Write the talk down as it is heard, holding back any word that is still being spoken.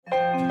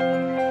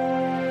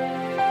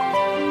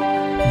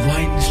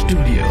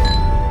Studio.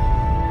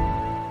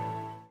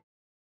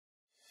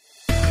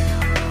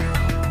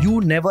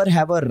 You never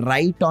have a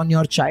right on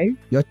your child.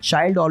 Your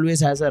child always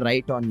has a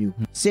right on you.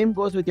 Same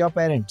goes with your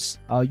parents.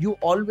 You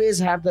always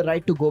have the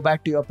right to go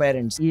back to your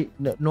parents,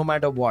 no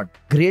matter what.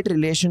 Great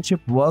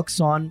relationship works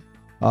on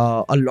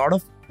a lot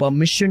of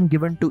permission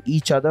given to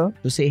each other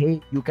to say, hey,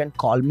 you can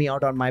call me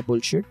out on my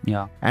bullshit.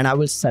 Yeah. And I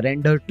will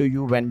surrender to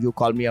you when you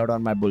call me out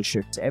on my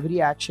bullshit.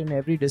 Every action,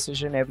 every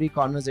decision, every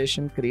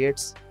conversation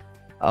creates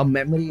a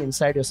memory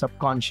inside your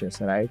subconscious,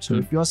 right? So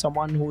if you're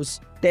someone who's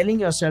telling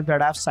yourself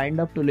that I've signed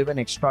up to live an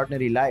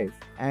extraordinary life,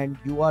 and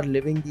you are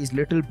living these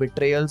little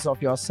betrayals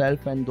of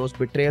yourself, and those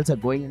betrayals are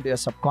going into your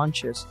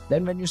subconscious,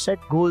 then when you set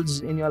goals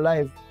in your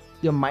life,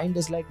 your mind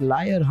is like,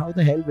 liar, how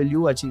the hell will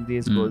you achieve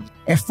these goals?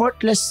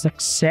 Effortless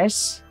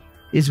success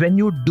is when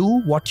you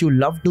do what you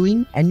love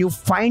doing, and you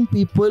find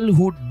people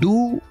who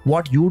do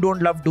what you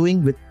don't love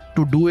doing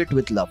to do it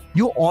with love.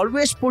 You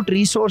always put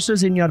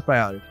resources in your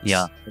priorities.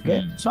 Yeah.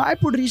 Okay. So I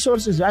put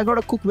resources. I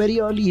got to cook very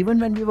early. Even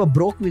when we were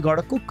broke, we got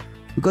to cook.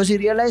 Because we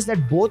realized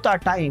that both our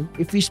time,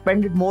 if we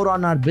spend it more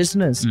on our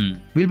business,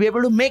 we'll be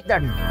able to make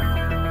that money.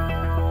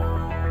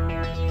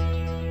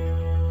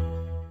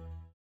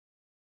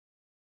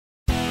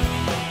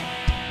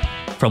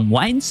 From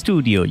Wine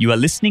Studio, you are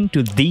listening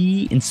to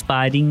The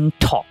Inspiring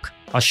Talk,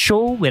 a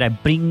show where I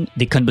bring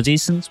the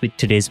conversations with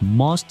today's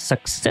most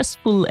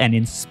successful and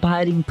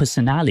inspiring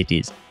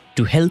personalities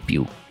to help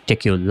you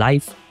take your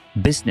life,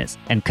 business,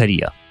 and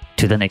career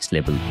to the next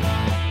level.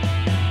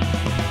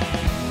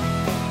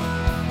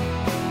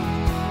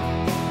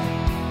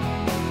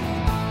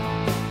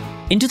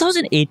 In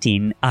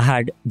 2018, I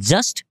had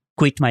just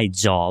quit my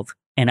job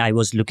and I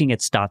was looking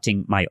at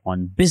starting my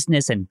own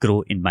business and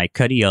grow in my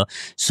career.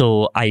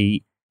 So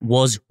I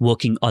was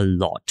working a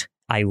lot.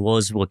 I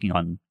was working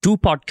on 2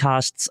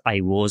 podcasts.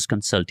 I was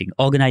consulting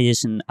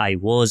organization. I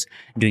was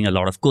doing a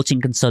lot of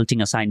coaching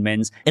consulting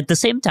assignments. At the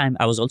same time,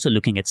 I was also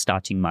looking at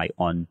starting my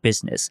own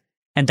business.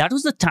 And that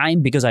was the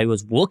time, because I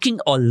was working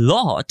a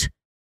lot,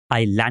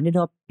 I landed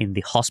up in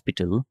the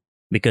hospital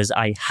because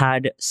I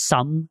had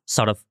some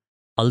sort of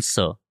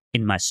ulcer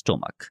in my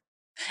stomach.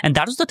 And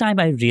that was the time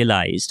I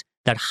realized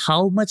that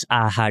how much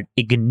I had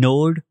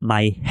ignored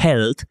my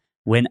health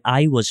when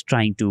I was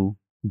trying to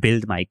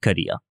build my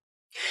career.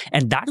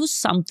 And that was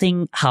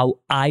something how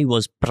I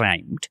was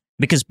primed,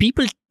 because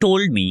people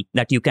told me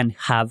that you can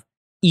have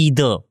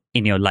either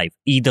in your life,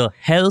 either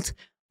health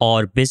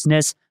or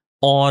business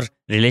or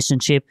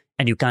relationship,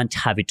 and you can't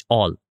have it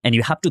all. And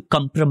you have to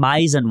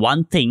compromise on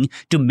one thing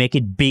to make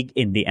it big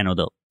in the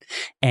another.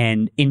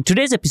 And in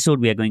today's episode,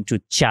 we are going to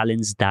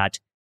challenge that,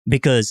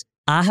 because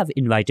I have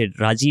invited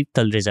Rajiv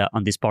Talreja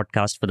on this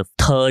podcast for the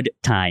 3rd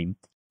time.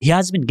 He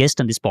has been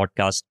guest on this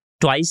podcast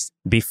twice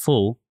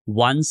before.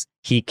 Once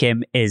he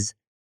came as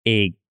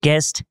a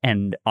guest,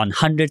 and on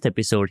 100th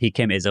episode, he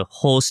came as a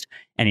host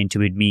and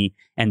interviewed me.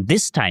 And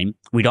this time,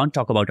 we don't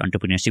talk about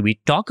entrepreneurship. We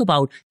talk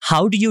about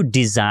how do you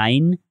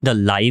design the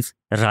life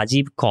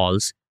Rajiv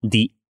calls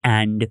the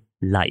and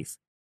life.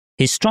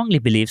 He strongly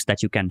believes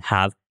that you can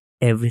have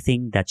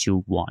everything that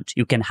you want.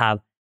 You can have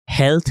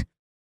health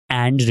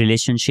and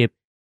relationship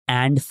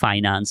and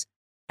finance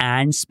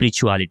and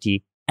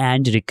spirituality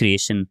and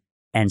recreation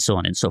and so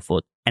on and so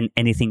forth, and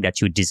anything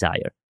that you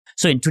desire.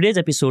 So in today's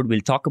episode,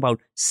 we'll talk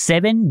about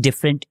 7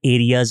 different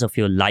areas of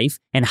your life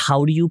and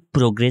how do you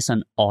progress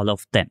on all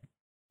of them.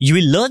 You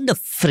will learn the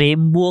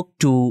framework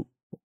to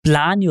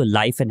plan your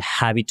life and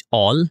have it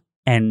all.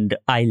 And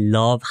I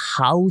love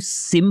how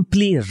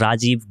simply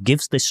Rajiv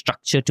gives the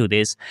structure to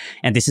this.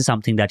 And this is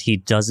something that he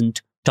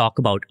doesn't talk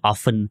about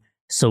often.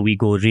 So we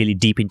go really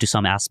deep into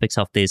some aspects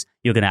of this.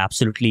 You're going to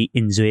absolutely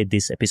enjoy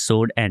this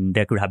episode. And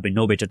there could have been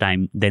no better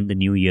time than the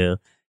new year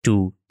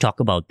to talk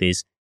about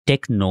this.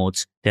 Take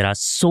notes. There are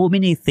so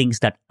many things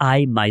that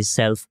I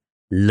myself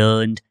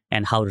learned,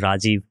 and how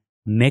Rajiv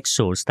makes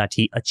sure that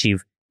he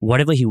achieves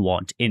whatever he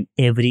wants in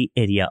every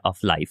area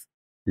of life.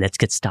 Let's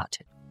get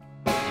started.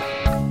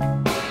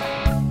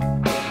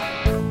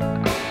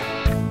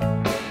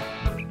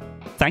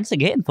 Thanks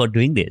again for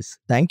doing this.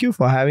 Thank you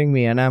for having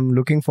me. And I'm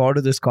looking forward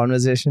to this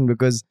conversation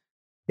because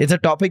it's a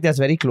topic that's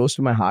very close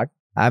to my heart.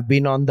 I've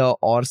been on the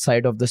or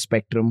side of the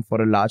spectrum for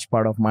a large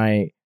part of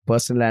my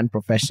personal and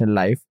professional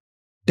life,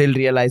 till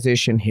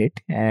realization hit.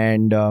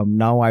 And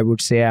now I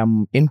would say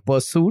I'm in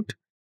pursuit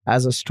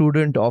as a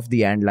student of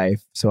the and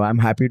life. So I'm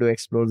happy to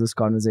explore this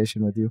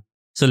conversation with you.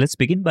 So let's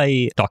begin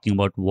by talking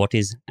about what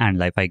is and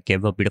life. I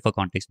gave a bit of a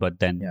context, but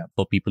then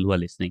for people who are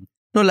listening.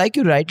 No, like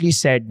you rightly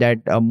said, that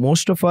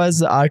most of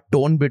us are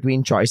torn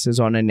between choices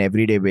on an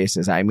everyday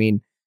basis. I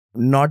mean,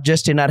 not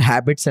just in our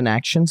habits and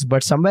actions,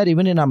 but somewhere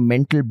even in our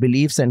mental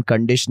beliefs and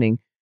conditioning.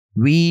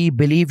 We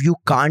believe you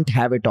can't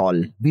have it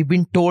all. We've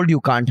been told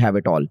you can't have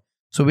it all.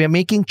 So we are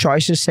making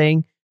choices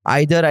saying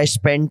either I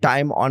spend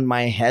time on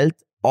my health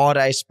or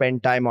I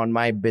spend time on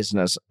my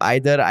business.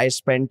 Either I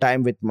spend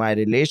time with my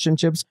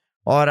relationships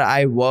or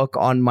I work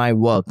on my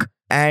work.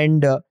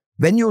 And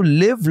when you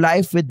live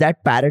life with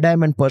that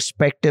paradigm and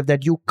perspective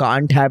that you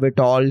can't have it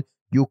all,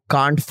 you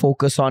can't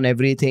focus on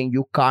everything,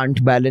 you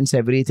can't balance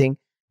everything,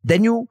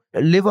 then you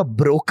live a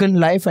broken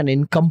life, an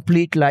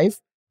incomplete life.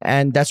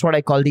 And that's what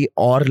I call the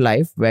or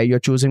life, where you're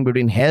choosing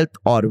between health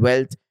or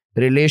wealth,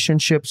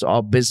 relationships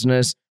or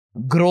business,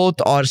 growth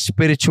or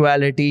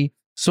spirituality.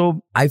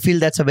 So I feel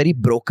that's a very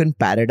broken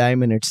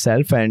paradigm in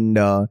itself. And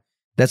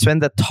that's when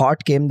the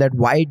thought came that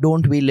why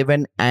don't we live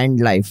an and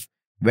life,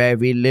 where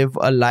we live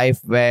a life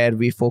where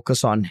we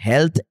focus on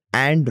health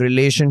and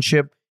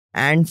relationship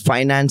and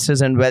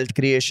finances and wealth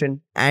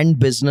creation and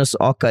business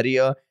or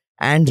career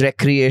and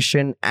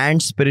recreation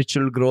and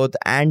spiritual growth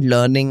and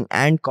learning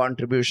and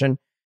contribution.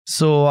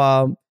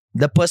 So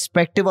the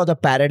perspective or the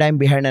paradigm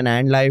behind an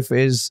and life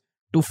is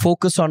to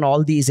focus on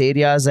all these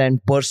areas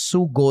and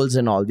pursue goals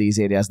in all these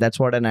areas. That's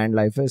what an and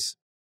life is.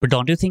 But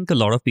don't you think a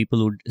lot of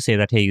people would say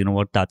that, hey, you know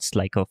what, that's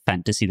like a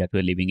fantasy that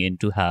we're living in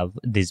to have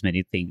these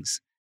many things?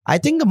 I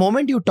think the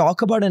moment you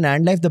talk about an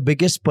and life, the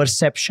biggest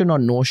perception or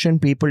notion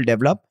people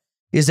develop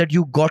is that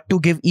you got to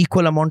give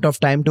equal amount of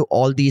time to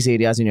all these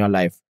areas in your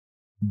life.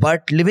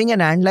 But living an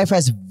and life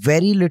has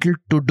very little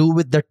to do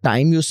with the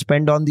time you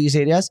spend on these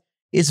areas.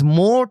 It's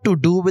more to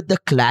do with the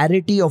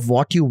clarity of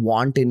what you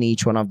want in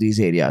each one of these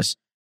areas.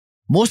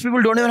 Most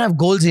people don't even have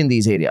goals in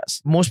these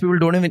areas. Most people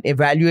don't even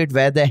evaluate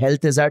where their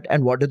health is at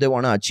and what do they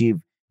want to achieve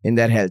in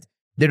their health.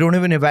 They don't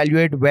even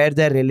evaluate where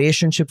their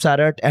relationships are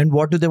at and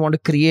what do they want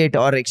to create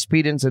or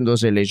experience in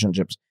those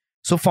relationships.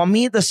 So for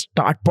me, the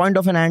start point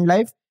of an and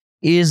life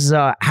is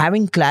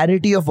having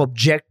clarity of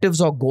objectives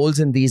or goals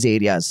in these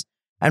areas.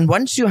 And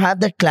once you have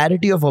that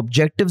clarity of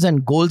objectives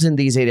and goals in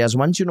these areas,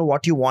 once you know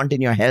what you want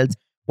in your health,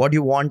 what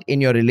you want in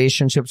your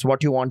relationships,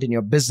 what you want in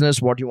your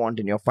business, what you want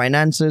in your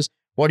finances,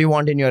 what you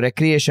want in your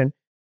recreation,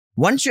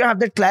 once you have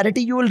that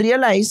clarity, you will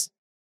realize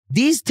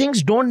these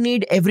things don't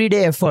need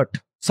everyday effort.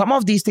 Some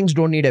of these things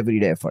don't need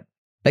everyday effort.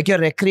 Like your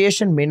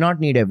recreation may not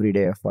need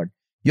everyday effort.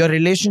 Your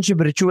relationship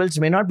rituals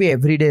may not be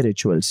everyday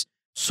rituals.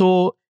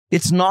 So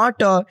it's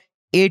not a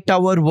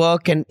 8-hour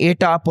work and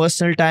 8-hour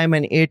personal time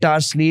and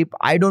 8-hour sleep.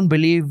 I don't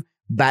believe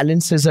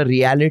balance is a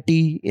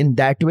reality in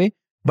that way.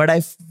 But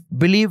I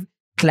believe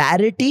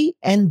clarity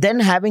and then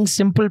having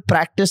simple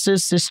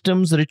practices,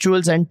 systems,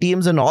 rituals, and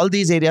teams in all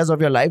these areas of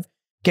your life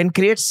can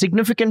create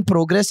significant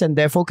progress and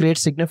therefore create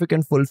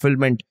significant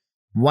fulfillment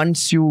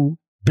once you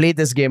play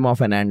this game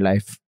of an and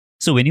life.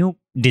 So when you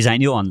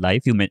design your own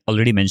life, you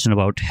already mentioned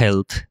about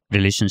health,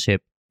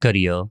 relationship,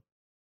 career,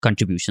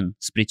 contribution,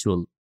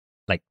 spiritual.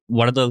 Like,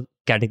 what are the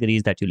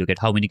categories that you look at?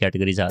 How many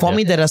categories are there? For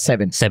me, there are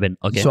 7. 7,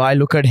 okay. So I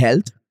look at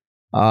health,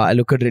 I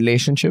look at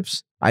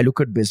relationships, I look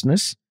at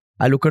business,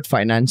 I look at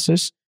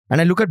finances,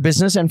 and I look at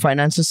business and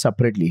finances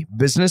separately.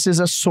 Business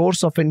is a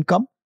source of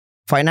income.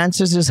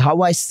 Finances is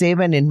how I save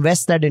and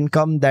invest that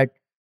income that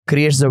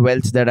creates the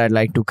wealth that I'd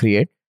like to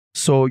create.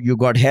 So you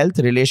got health,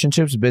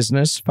 relationships,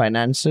 business,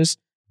 finances,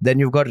 then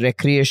you've got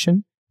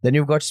recreation, then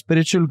you've got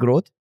spiritual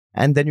growth,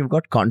 and then you've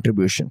got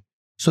contribution.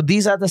 So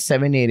these are the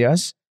 7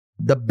 areas.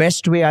 The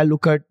best way I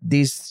look at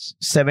these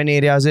 7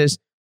 areas is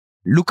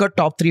look at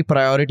top 3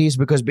 priorities,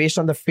 because based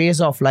on the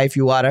phase of life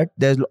you are at,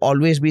 there'll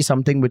always be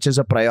something which is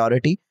a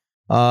priority,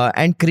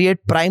 and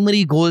create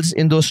primary goals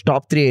in those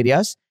top 3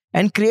 areas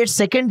and create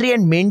secondary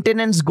and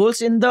maintenance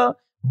goals in the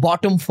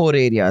bottom 4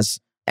 areas.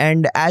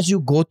 And as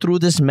you go through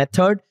this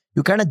method,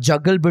 you kind of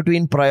juggle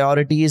between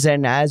priorities,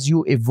 and as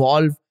you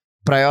evolve,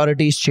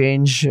 priorities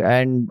change.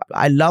 And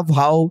I love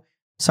how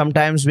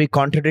sometimes we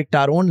contradict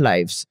our own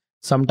lives.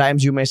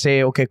 Sometimes you may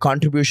say, okay,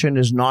 contribution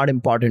is not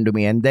important to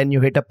me. And then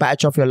you hit a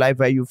patch of your life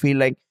where you feel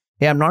like,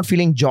 hey, I'm not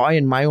feeling joy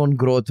in my own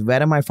growth.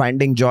 Where am I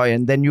finding joy?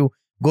 And then you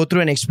go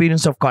through an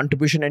experience of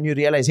contribution and you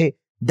realize, hey,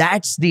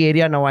 that's the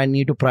area now I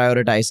need to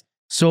prioritize.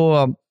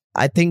 So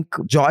I think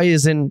joy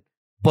is in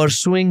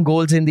pursuing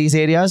goals in these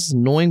areas,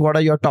 knowing what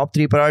are your top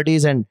 3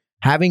 priorities and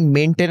having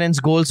maintenance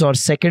goals or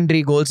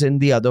secondary goals in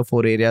the other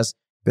 4 areas.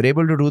 If you're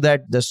able to do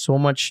that, there's so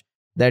much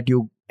that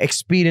you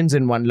experience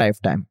in one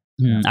lifetime.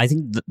 I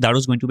think that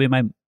was going to be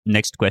my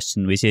next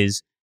question, which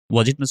is,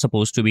 was it not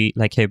supposed to be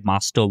like, hey,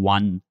 master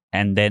one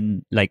and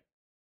then like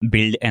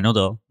build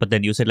another? But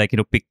then you said like,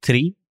 pick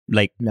 3,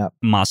 like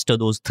master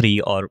those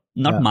 3, or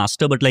not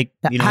master, but like,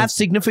 have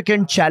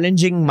significant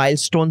challenging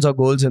milestones or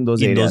goals in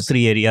those areas. In those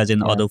 3 areas,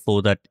 in other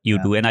 4 that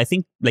you do. And I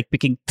think like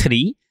picking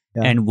 3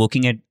 and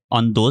working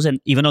on those,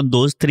 and even on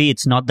those 3,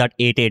 it's not that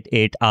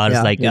 8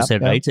 hours like you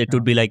said, right? So it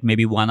would be like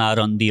maybe 1 hour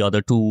on the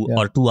other 2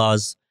 or 2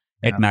 hours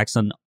at max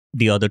on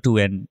the other 2,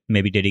 and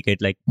maybe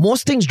dedicate like...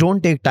 Most things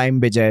don't take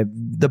time, Vijay.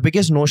 The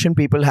biggest notion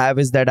people have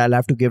is that I'll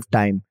have to give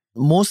time.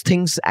 Most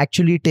things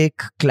actually take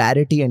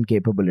clarity and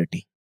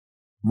capability.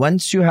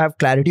 Once you have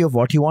clarity of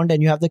what you want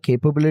and you have the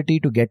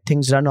capability to get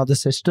things done, or the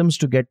systems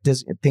to get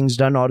things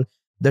done, or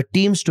the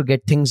teams to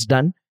get things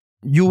done,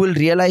 you will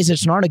realize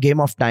it's not a game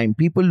of time.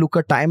 People look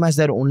at time as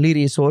their only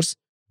resource,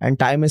 and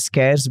time is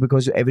scarce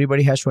because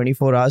everybody has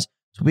 24 hours.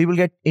 So people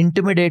get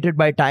intimidated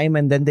by time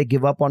and then they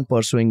give up on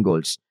pursuing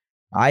goals.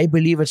 I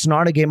believe it's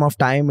not a game of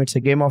time. It's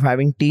a game of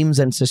having teams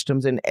and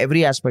systems in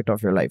every aspect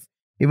of your life,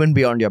 even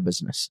beyond your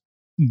business.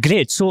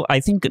 Great. So I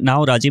think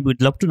now, Rajiv,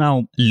 we'd love to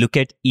now look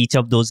at each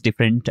of those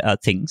different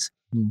things.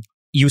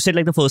 you said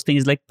like the first thing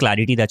is like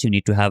clarity that you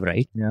need to have,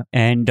 right? Yeah.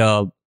 And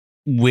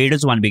where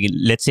does one begin?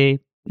 Let's say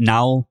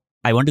now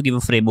I want to give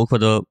a framework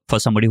for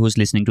somebody who's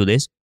listening to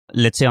this.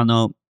 Let's say on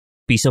a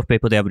piece of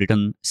paper they have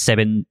written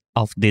 7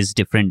 of these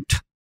different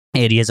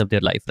areas of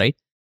their life, right?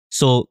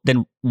 So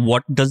then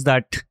what does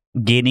that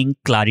gaining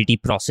clarity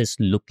process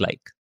look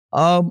like?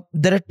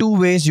 There are 2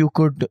 ways you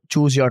could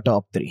choose your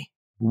top 3.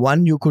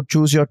 One, you could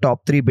choose your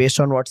top 3 based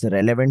on what's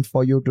relevant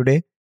for you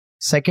today.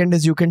 Second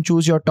is you can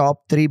choose your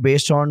top 3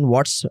 based on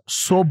what's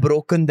so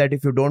broken that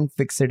if you don't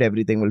fix it,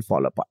 everything will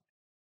fall apart,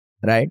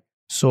 right?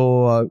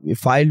 So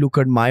if I look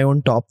at my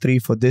own top 3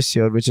 for this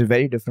year, which is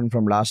very different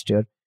from last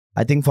year,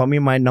 I think for me,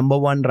 my number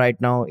 1 right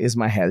now is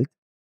my health.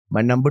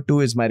 My number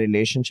 2 is my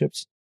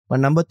relationships. My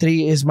number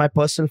 3 is my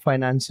personal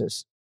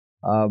finances.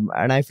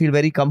 And I feel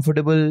very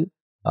comfortable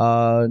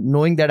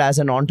knowing that as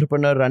an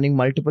entrepreneur running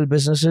multiple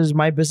businesses,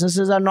 my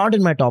businesses are not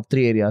in my top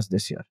 3 areas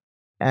this year.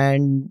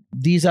 And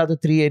these are the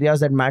 3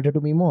 areas that matter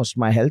to me most: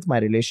 my health, my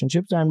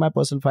relationships, and my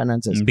personal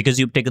finances. Because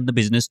you've taken the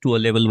business to a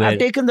level where... I've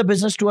taken the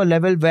business to a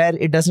level where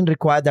it doesn't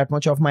require that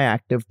much of my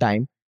active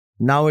time.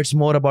 Now it's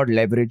more about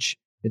leverage.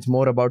 It's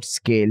more about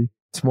scale.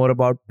 It's more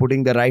about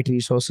putting the right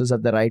resources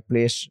at the right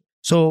place.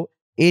 So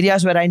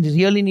areas where I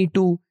really need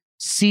to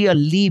see a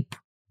leap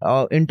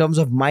in terms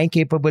of my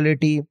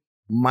capability,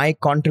 my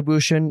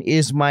contribution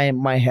is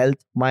my health,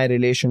 my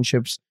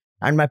relationships,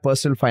 and my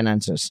personal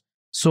finances.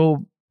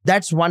 So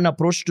that's one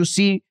approach to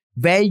see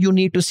where you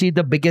need to see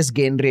the biggest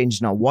gain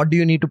range now. What do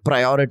you need to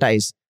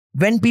prioritize?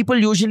 When people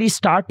usually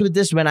start with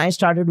this, when I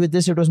started with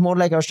this, it was more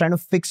like I was trying to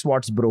fix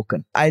what's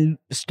broken. I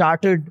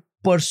started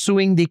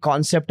pursuing the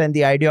concept and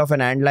the idea of an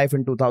ant life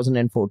in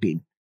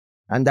 2014.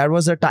 And that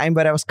was a time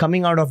where I was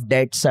coming out of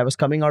debts. I was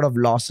coming out of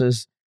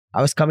losses.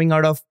 I was coming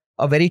out of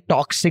a very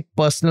toxic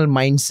personal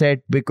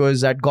mindset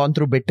because I'd gone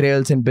through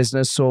betrayals in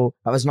business. So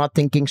I was not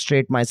thinking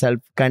straight myself,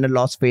 kind of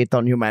lost faith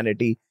on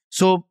humanity.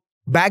 So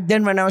back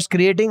then when I was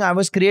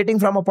creating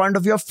from a point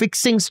of view of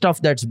fixing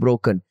stuff that's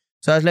broken.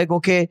 So I was like,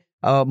 okay,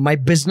 my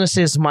business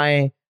is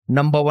my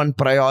number 1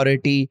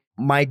 priority.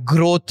 My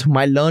growth,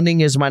 my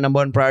learning is my number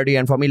 1 priority.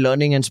 And for me,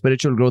 learning and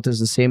spiritual growth is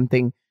the same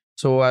thing.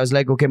 So I was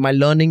like, okay, my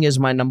learning is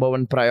my number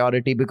 1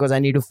 priority because I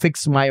need to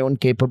fix my own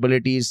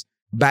capabilities.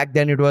 Back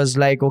then it was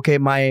like, okay,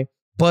 my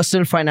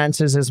personal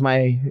finances is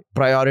my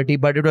priority,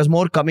 but it was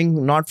more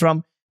coming not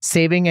from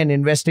saving and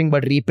investing,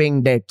 but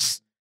repaying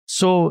debts.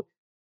 So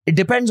it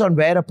depends on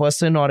where a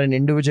person or an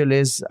individual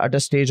is at a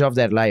stage of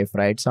their life,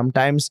 right?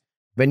 Sometimes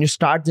when you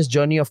start this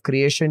journey of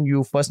creation,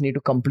 you first need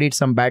to complete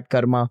some bad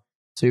karma.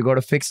 So you got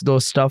to fix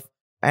those stuff.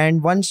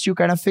 And once you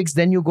kind of fix,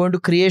 then you go into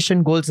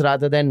creation goals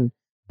rather than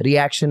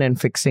reaction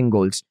and fixing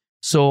goals.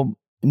 So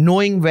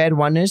knowing where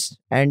one is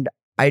and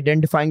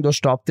identifying those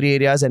top 3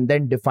 areas and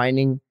then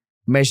defining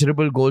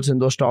measurable goals in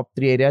those top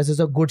 3 areas is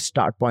a good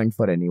start point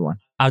for anyone.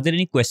 Are there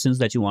any questions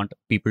that you want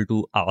people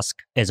to ask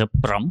as a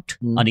prompt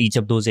on each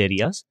of those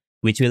areas,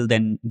 which will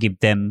then give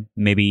them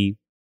maybe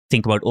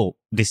think about, oh,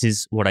 this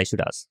is what I should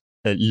ask.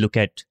 Look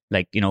at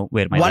like,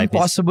 where my life is.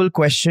 One possible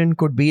question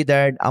could be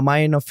that, am I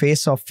in a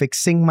phase of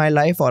fixing my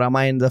life or am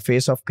I in the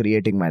phase of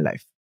creating my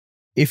life?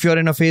 If you're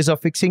in a phase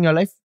of fixing your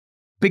life,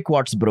 pick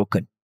what's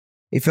broken.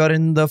 If you're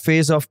in the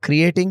phase of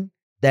creating,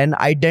 then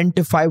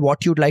identify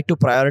what you'd like to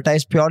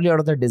prioritize purely out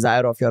of the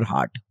desire of your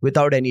heart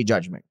without any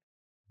judgment.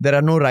 There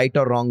are no right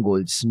or wrong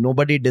goals.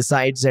 Nobody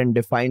decides and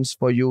defines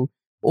for you,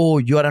 oh,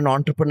 you're an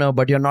entrepreneur,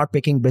 but you're not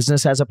picking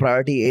business as a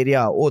priority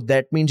area. Oh,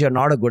 that means you're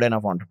not a good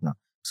enough entrepreneur.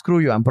 Screw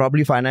you. I'm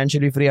probably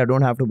financially free. I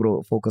don't have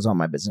to focus on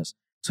my business.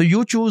 So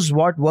you choose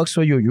what works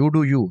for you. You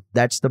do you.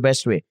 That's the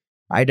best way.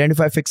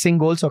 Identify fixing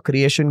goals or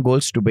creation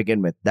goals to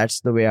begin with.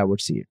 That's the way I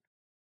would see it.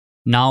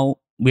 Now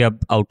we have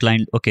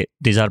outlined, okay,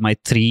 these are my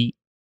 3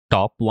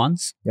 top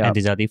ones. Yeah. And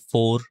these are the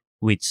 4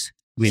 which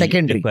will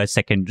require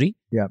secondary,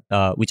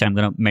 which I'm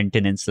going to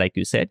maintenance, like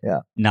you said. Yeah.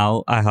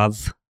 Now I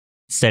have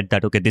said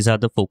that, okay, these are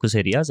the focus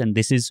areas and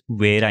this is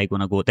where I'm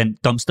going to go. Then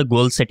comes the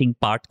goal setting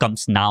part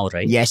comes now,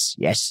 right?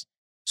 Yes.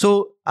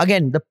 So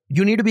again,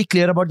 you need to be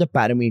clear about the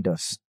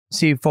parameters.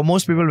 See, for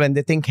most people, when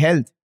they think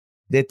health,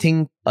 they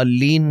think a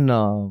lean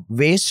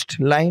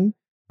waistline.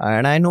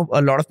 And I know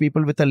a lot of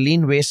people with a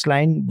lean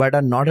waistline, but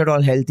are not at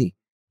all healthy.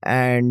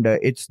 And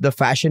it's the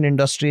fashion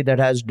industry that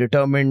has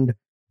determined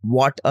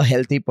what a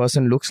healthy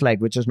person looks like,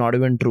 which is not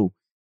even true.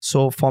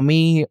 So for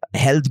me,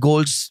 health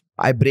goals,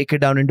 I break it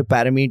down into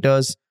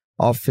parameters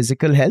of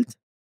physical health,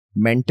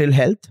 mental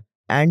health,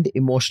 and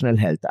emotional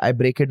health. I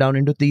break it down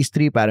into these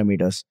 3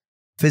 parameters.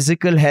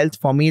 Physical health,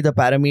 for me, the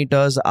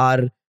parameters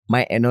are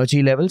my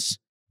energy levels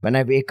when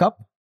I wake up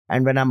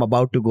and when I'm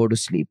about to go to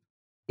sleep.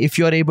 If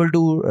you're able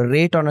to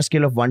rate on a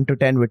scale of 1 to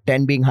 10, with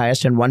 10 being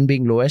highest and 1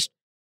 being lowest,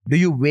 do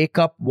you wake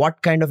up?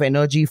 What kind of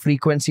energy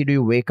frequency do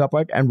you wake up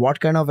at? And what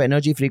kind of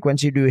energy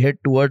frequency do you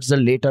hit towards the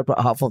later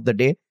half of the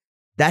day?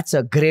 That's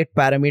a great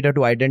parameter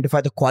to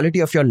identify the quality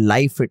of your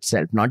life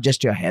itself, not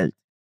just your health.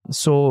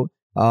 So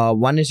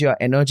one is your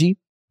energy.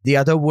 The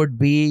other would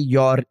be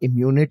your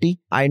immunity.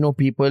 I know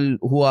people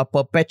who are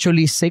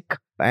perpetually sick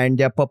and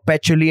they're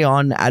perpetually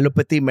on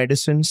allopathy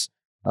medicines.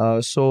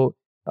 So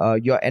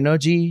your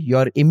energy,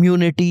 your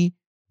immunity,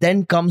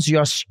 then comes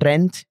your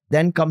strength,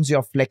 then comes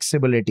your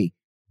flexibility.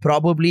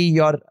 Probably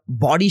your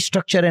body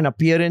structure and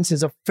appearance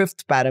is a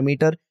fifth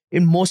parameter.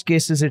 In most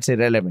cases, it's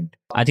irrelevant.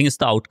 I think it's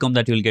the outcome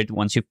that you'll get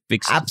once you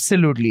fix.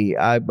 Absolutely.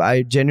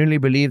 I genuinely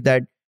believe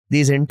that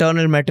these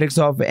internal metrics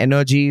of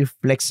energy,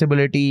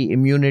 flexibility,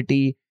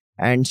 immunity,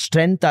 and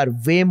strength are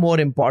way more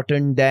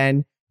important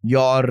than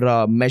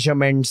your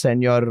measurements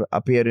and your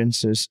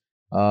appearances.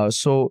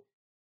 So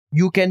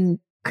you can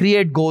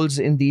create goals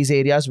in these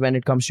areas when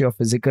it comes to your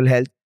physical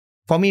health.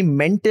 For me,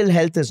 mental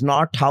health is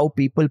not how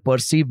people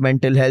perceive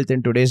mental health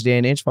in today's day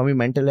and age. For me,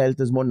 mental health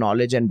is more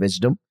knowledge and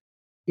wisdom.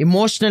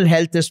 Emotional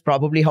health is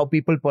probably how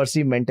people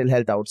perceive mental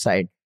health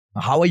outside.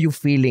 How are you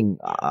feeling?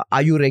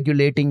 Are you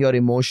regulating your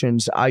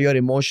emotions? Are your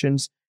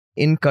emotions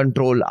in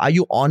control? Are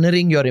you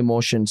honoring your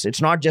emotions?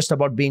 It's not just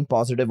about being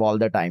positive all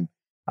the time.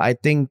 I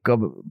think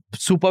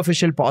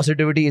superficial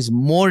positivity is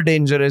more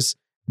dangerous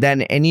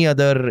than any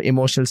other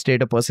emotional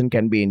state a person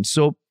can be in.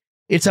 So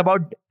it's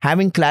about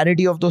having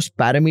clarity of those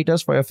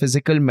parameters for your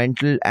physical,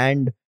 mental,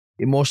 and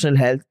emotional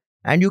health.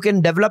 And you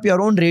can develop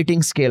your own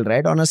rating scale,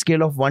 right? On a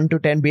scale of 1 to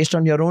 10, based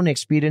on your own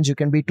experience, you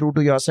can be true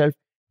to yourself,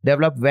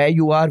 develop where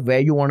you are, where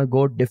you want to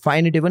go,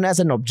 define it even as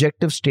an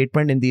objective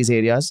statement in these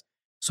areas.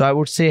 So I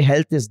would say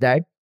health is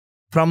that.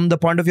 From the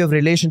point of view of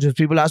relationships,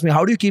 people ask me,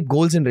 how do you keep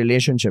goals in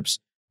relationships?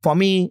 For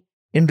me,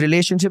 in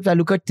relationships, I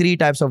look at 3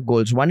 types of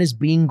goals. One is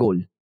being goal.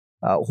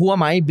 Who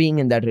am I being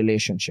in that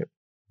relationship?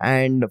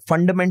 And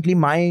fundamentally,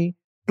 my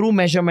true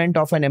measurement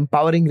of an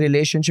empowering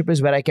relationship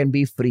is where I can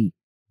be free,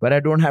 where I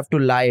don't have to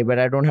lie, where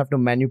I don't have to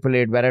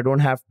manipulate, where I don't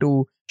have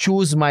to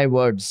choose my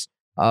words.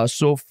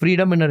 So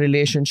freedom in a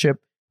relationship,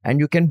 and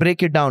you can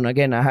break it down.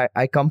 Again,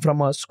 I come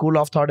from a school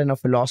of thought and a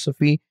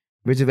philosophy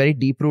which is very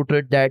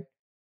deep-rooted that,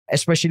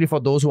 especially for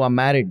those who are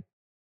married,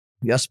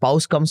 your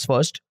spouse comes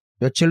first,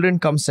 your children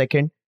come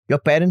second, your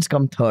parents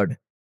come third.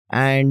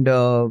 And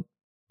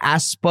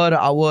as per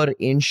our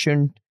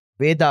ancient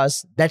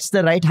Vedas, that's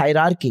the right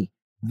hierarchy.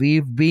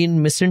 We've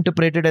been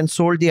misinterpreted and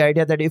sold the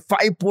idea that if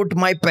I put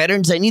my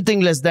parents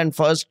anything less than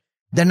first,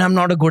 then I'm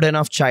not a good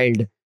enough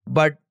child.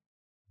 But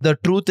the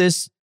truth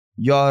is,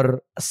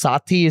 your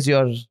Sathi is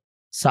your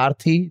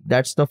Sarthi.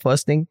 That's the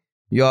first thing.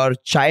 Your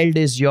child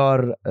is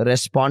your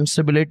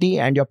responsibility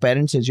and your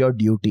parents is your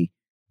duty.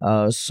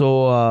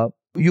 So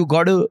you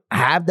got to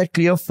have that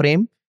clear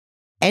frame.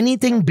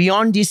 Anything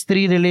beyond these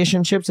 3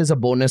 relationships is a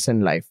bonus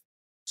in life.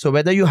 So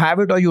whether you have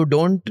it or you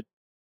don't,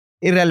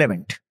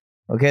 irrelevant.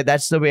 Okay,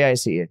 that's the way I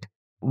see it.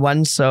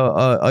 Once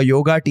a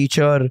yoga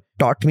teacher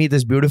taught me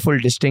this beautiful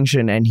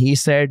distinction, and he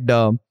said,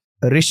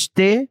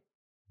 "Rishte,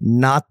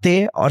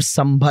 naate aur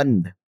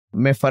sambandh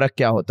mein farak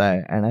kya hota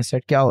hai?" And I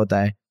said, "Kya hota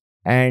hai?"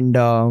 And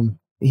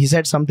he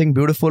said something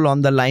beautiful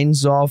on the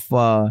lines of,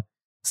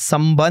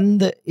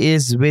 "Sambandh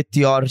is with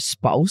your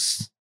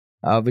spouse,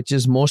 which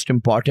is most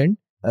important.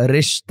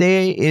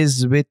 Rishte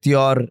is with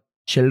your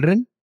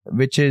children,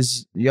 which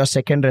is your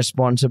second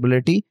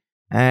responsibility.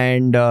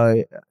 And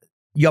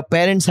your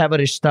parents have a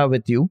rishta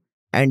with you."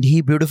 And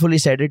he beautifully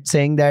said it,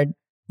 saying that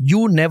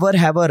you never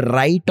have a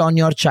right on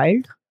your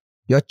child.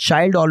 Your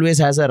child always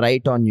has a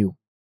right on you.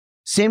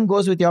 Same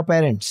goes with your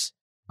parents.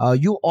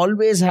 You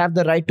always have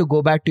the right to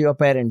go back to your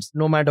parents,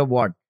 no matter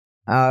what.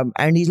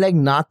 And he's like,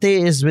 Nate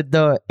is with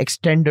the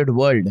extended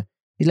world.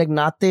 He's like,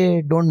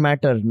 Nate don't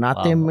matter.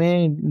 Nate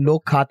mein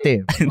log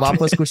khate.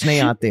 Wapas kuch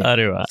nahi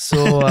aate.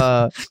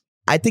 So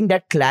I think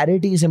that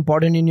clarity is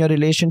important in your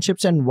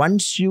relationships. And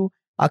once you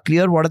are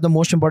clear what are the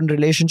most important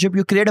relationship,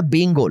 you create a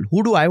being goal.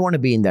 Who do I want to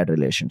be in that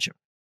relationship?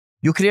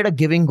 You create a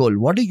giving goal.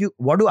 What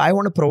do I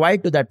want to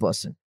provide to that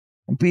person?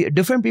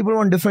 Different people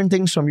want different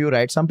things from you,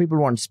 right? Some people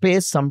want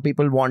space. Some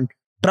people want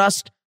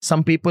trust.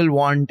 Some people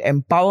want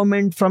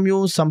empowerment from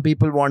you. Some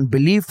people want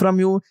belief from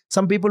you.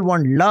 Some people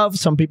want love.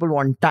 Some people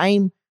want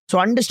time. So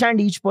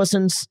understand each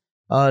person's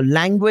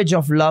language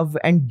of love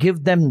and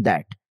give them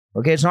that.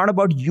 Okay, it's not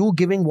about you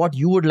giving what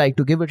you would like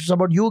to give. It's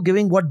about you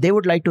giving what they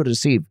would like to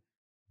receive.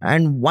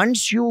 And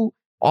once you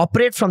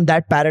operate from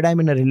that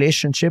paradigm in a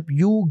relationship,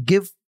 you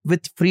give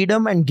with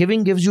freedom, and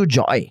giving gives you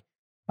joy.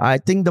 I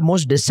think the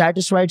most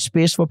dissatisfied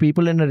space for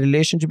people in a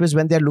relationship is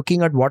when they're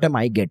looking at what am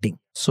I getting.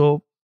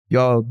 So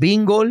your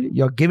being goal,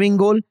 your giving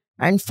goal,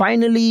 and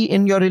finally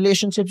in your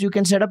relationships, you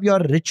can set up your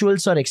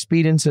rituals or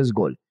experiences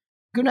goal.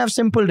 You can have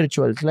simple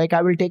rituals like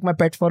I will take my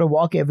pet for a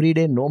walk every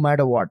day, no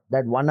matter what.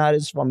 That 1 hour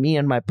is for me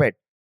and my pet.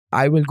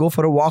 I will go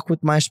for a walk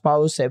with my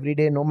spouse every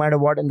day, no matter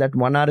what. And that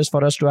 1 hour is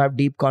for us to have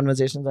deep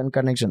conversations and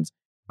connections.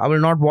 I will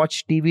not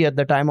watch TV at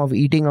the time of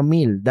eating a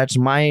meal. That's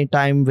my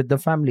time with the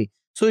family.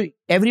 So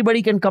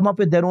everybody can come up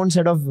with their own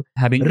set of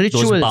having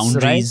rituals, those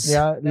boundaries. right?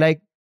 Yeah,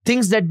 like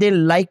things that they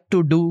like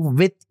to do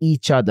with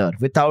each other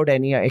without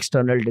any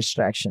external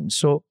distractions.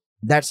 So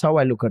that's how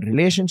I look at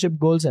relationship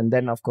goals. And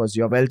then, of course,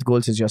 your wealth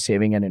goals is your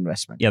saving and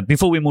investment. Yeah.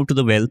 Before we move to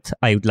the wealth,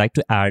 I would like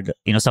to add,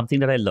 something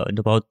that I learned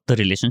about the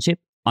relationship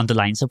on the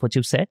lines of what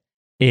you've said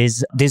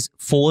is there's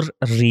 4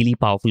 really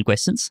powerful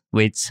questions,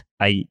 which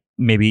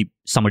maybe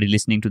somebody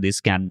listening to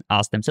this can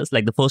ask themselves.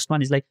 Like the first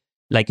one is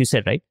like you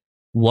said, right?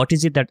 what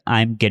is it that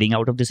I'm getting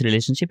out of this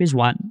relationship is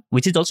one,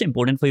 which is also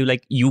important for you.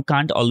 Like, you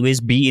can't always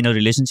be in a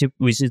relationship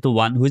which is the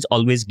one who is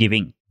always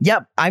giving. Yeah,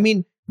 I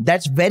mean,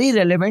 that's very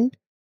relevant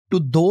to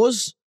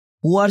those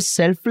who are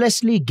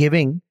selflessly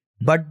giving,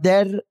 but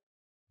their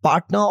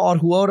partner or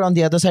whoever on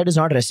the other side is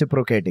not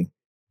reciprocating.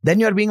 Then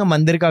you're being a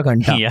mandir ka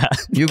ghanta. Yeah.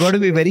 You got to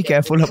be very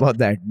careful about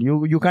that.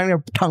 You can't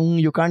have tongue.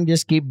 You can't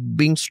just keep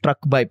being struck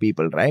by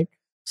people, right?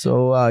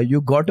 So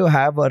you got to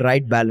have a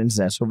right balance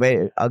there. So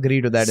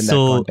agree to that in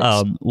that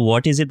context.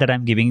 What is it that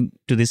I'm giving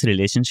to this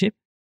relationship?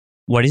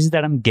 What is it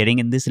that I'm getting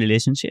in this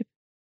relationship?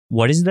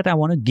 What is it that I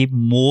want to give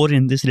more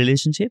in this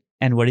relationship?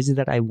 And what is it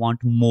that I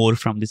want more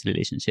from this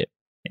relationship?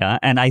 Yeah.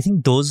 And I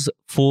think those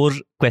 4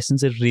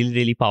 questions are really,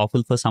 really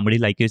powerful for somebody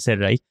like you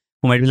said, right?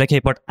 Who might be like, hey,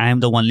 but I am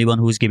the only one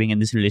who's giving in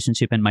this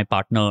relationship and my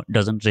partner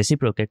doesn't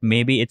reciprocate.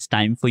 Maybe it's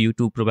time for you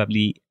to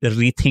probably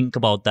rethink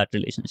about that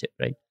relationship,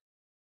 right?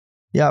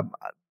 Yeah.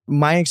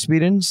 My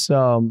experience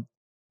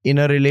in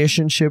a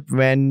relationship,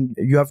 when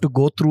you have to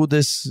go through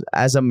this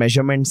as a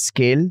measurement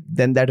scale,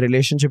 then that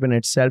relationship in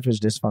itself is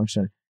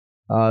dysfunctional.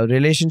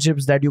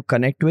 Relationships that you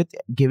connect with,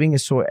 giving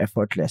is so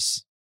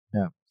effortless.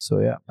 Yeah. So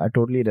yeah, I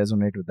totally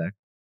resonate with that.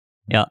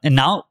 Yeah. And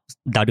now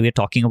that we're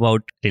talking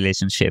about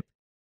relationship,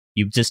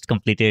 you've just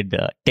completed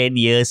 10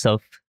 years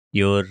of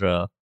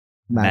your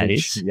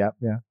marriage. Yeah.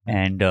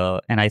 And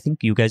I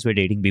think you guys were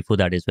dating before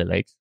that as well,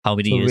 right? How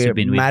many So years you've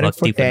been with married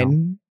Bhakti for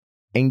 10,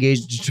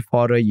 engaged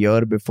for a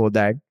year before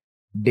that,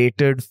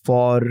 dated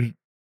for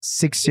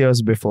 6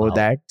 years before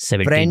that,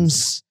 17.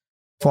 friends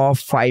for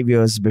 5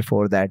 years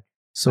before that.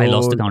 So I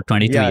lost the count,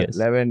 22 years.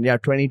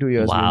 22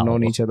 years. Wow. We've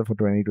known each other for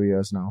 22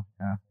 years now.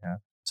 Yeah.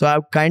 So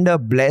I'm kind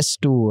of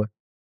blessed to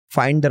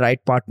find the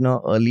right partner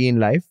early in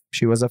life.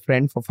 She was a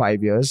friend for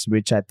 5 years,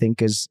 which I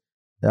think is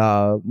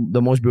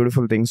the most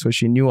beautiful thing. So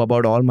she knew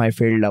about all my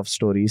failed love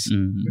stories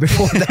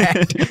before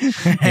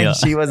that. And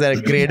she was a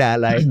great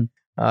ally.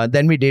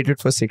 Then we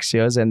dated for 6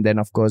 years, and then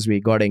of course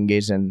we got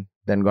engaged and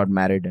then got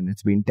married, and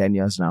it's been 10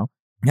 years now.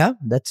 Yeah,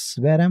 that's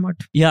where I'm at.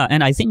 Yeah,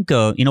 and I think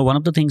one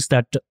of the things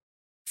that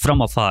from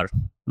afar,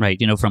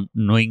 right, from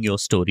knowing your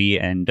story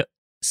and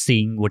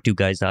seeing what you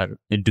guys are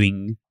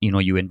doing,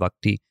 you and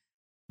Bhakti,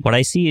 what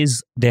I see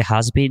is there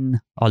has been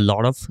a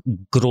lot of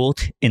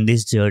growth in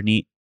this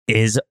journey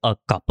as a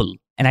couple.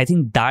 And I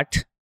think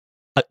that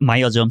my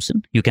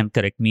assumption, you can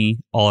correct me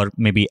or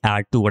maybe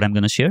add to what I'm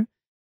going to share,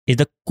 is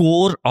the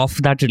core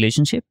of that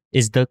relationship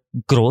is the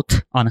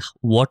growth on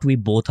what we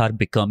both are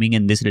becoming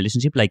in this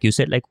relationship. Like you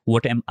said, like,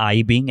 what am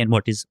I being and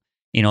what is,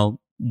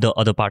 the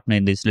other partner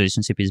in this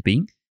relationship is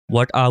being.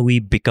 What are we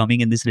becoming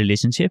in this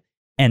relationship?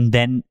 And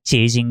then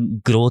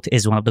chasing growth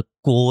is one of the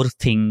core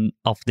thing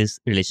of this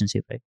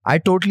relationship, right? I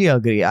totally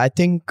agree. I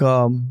think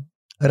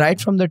right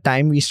from the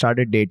time we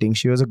started dating,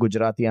 she was a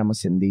Gujarati, I'm a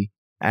Sindhi.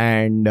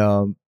 And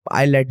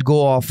I let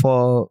go of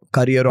a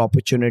career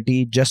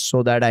opportunity just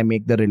so that I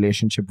make the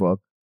relationship work.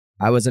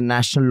 I was a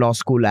national law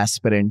school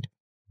aspirant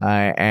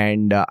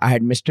and I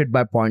had missed it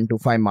by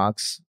 0.25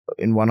 marks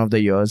in one of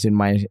the years in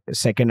my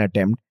second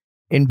attempt.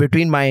 In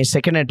between my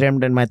second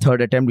attempt and my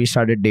third attempt, we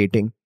started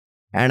dating.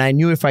 And I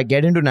knew if I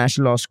get into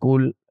national law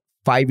school,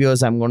 5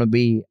 years, I'm going to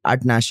be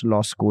at national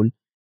law school.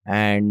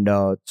 And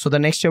so the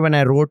next year when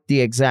I wrote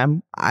the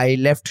exam, I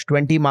left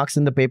 20 marks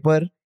in the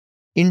paper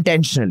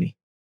intentionally,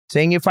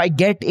 saying if I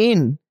get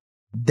in,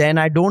 then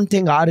I don't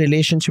think our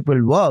relationship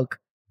will work.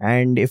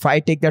 And if I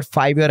take that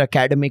 5-year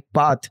academic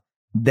path,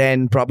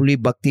 then probably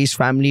Bhakti's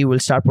family will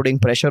start putting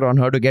pressure on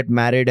her to get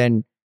married,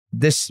 and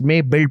this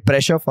may build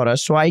pressure for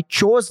us. So I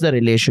chose the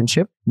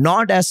relationship,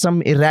 not as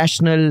some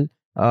irrational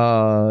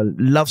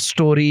love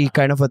story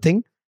kind of a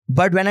thing.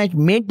 But when I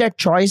made that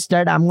choice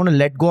that I'm going to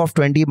let go of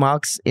 20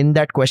 marks in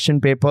that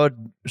question paper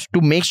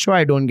to make sure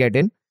I don't get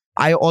in,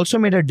 I also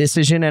made a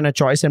decision and a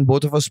choice, and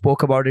both of us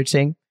spoke about it,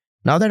 saying,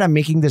 now that I'm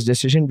making this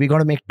decision, we got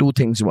to make 2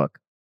 things work.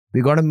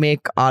 We got to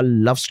make our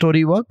love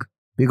story work.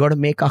 We got to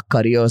make our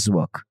careers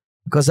work.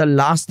 Because the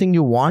last thing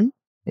you want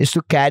is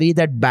to carry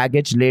that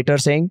baggage later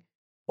saying,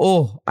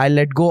 oh, I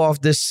let go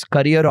of this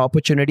career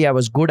opportunity. I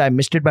was good. I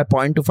missed it by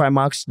 0.25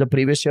 marks the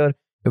previous year.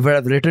 If I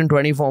had written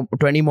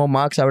 20 more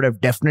marks, I would have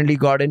definitely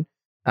gotten,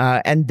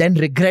 and then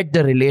regret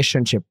the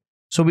relationship.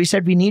 So we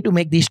said we need to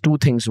make these 2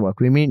 things work.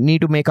 We need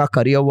to make our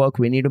career work.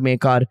 We need to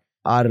make our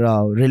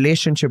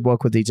relationship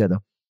work with each other.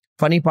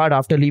 Funny part,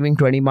 after leaving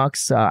 20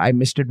 marks, I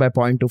missed it by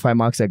 0.25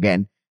 marks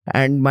again.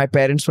 And my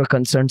parents were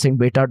concerned, saying,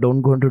 Beta,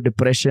 don't go into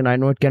depression. I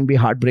know it can be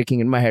heartbreaking.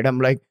 In my head, I'm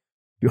like,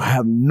 you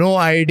have no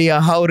idea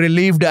how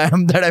relieved I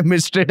am that I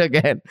missed it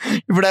again.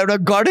 If I would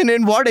have gotten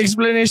in, what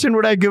explanation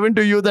would I have given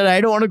to you that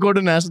I don't want to go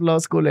to national law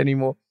school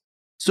anymore?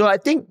 So I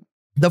think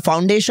the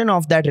foundation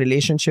of that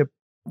relationship,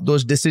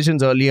 those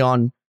decisions early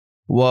on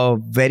were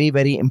very,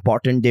 very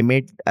important. They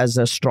made as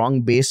a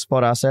strong base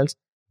for ourselves.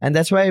 And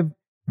that's why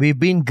we've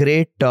been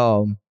great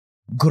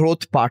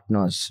growth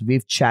partners.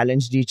 We've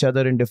challenged each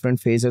other in different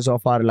phases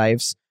of our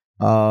lives.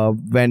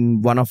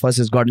 When one of us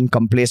has gotten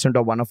complacent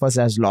or one of us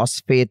has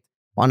lost faith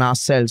on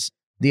ourselves,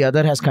 the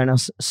other has kind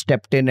of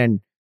stepped in and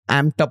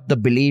amped up the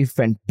belief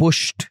and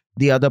pushed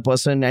the other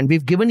person, and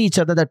we've given each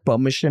other that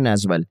permission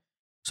as well.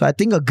 So I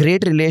think a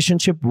great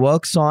relationship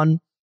works on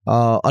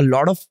a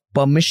lot of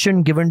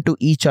permission given to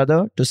each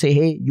other to say,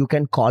 hey, you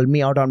can call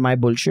me out on my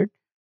bullshit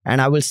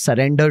and I will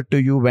surrender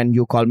to you when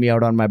you call me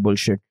out on my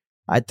bullshit.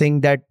 I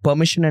think that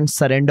permission and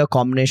surrender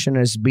combination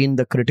has been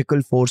the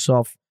critical force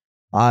of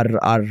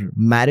our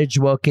marriage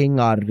working,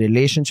 our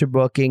relationship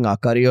working, our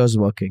careers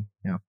working.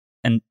 Yeah.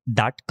 And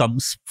that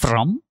comes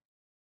from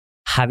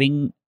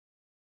having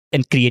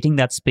and creating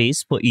that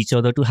space for each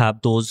other to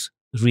have those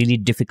really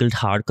difficult,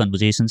 hard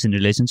conversations in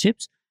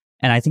relationships.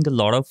 And I think a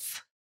lot of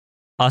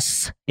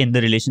us in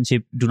the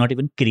relationship do not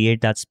even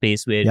create that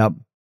space where... Yep.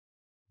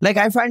 Like,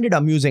 I find it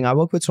amusing. I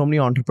work with so many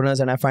entrepreneurs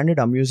and I find it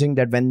amusing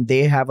that when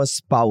they have a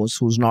spouse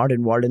who's not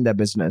involved in their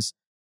business,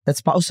 that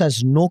spouse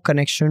has no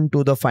connection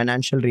to the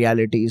financial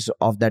realities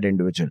of that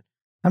individual.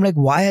 I'm like,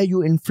 why are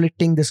you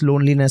inflicting this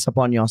loneliness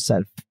upon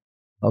yourself?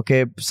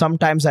 Okay.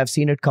 Sometimes I've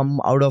seen it come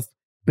out of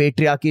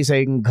patriarchy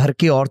saying, घर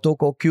की औरतों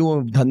को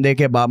क्यों धंधे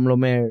के मामलों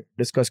में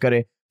discuss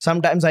करे.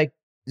 Sometimes I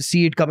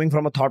see it coming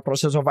from a thought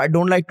process of, I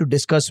don't like to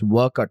discuss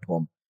work at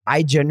home.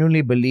 I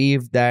genuinely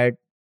believe that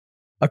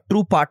a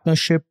true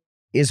partnership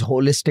is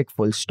holistic,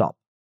 full stop.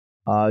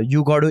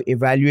 You got to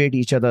evaluate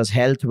each other's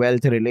health,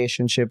 wealth,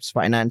 relationships,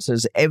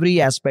 finances, every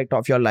aspect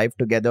of your life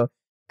together,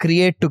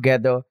 create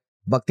together.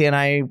 Bhakti and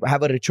I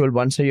have a ritual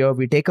once a year.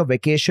 We take a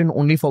vacation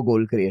only for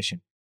goal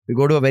creation. We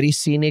go to a very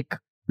scenic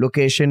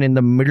location in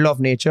the middle of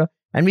nature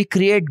and we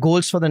create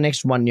goals for the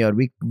next 1 year.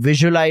 We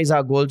visualize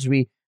our goals.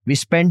 We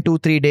spend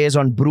 2-3 days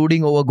on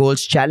brooding over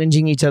goals,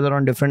 challenging each other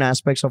on different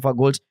aspects of our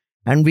goals.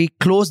 And we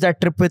close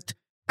that trip with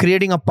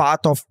creating a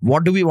path of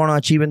what do we want to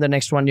achieve in the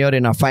next 1 year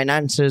in our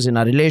finances, in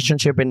our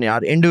relationship, in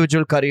our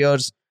individual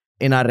careers,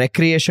 in our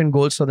recreation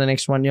goals for the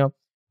next 1 year.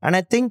 And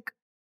I think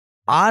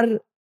our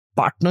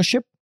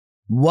partnership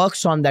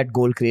works on that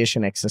goal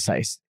creation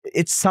exercise.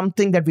 It's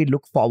something that we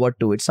look forward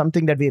to. It's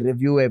something that we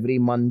review every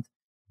month.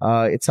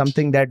 It's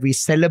something that we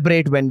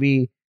celebrate when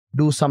we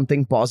do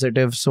something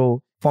positive.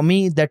 So for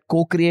me, that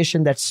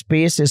co-creation, that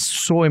space is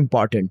so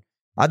important.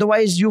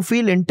 Otherwise, you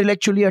feel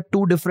intellectually at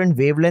two different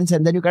wavelengths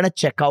and then you kind of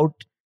check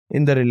out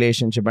in the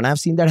relationship. And I've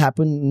seen that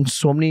happen in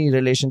so many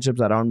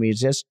relationships around me. It's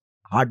just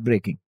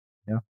heartbreaking.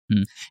 Yeah.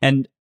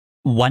 And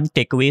one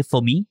takeaway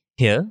for me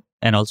here,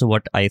 and also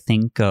what I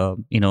think,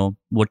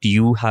 what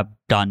you have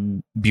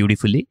done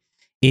beautifully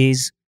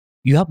is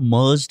you have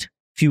merged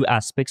few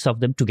aspects of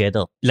them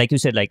together. Like you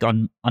said, like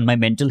on my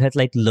mental health,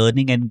 like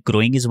learning and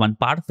growing is one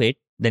part of it.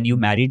 Then you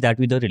married that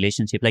with a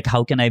relationship. Like,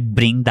 how can I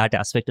bring that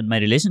aspect in my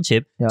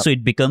relationship? Yeah. So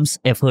it becomes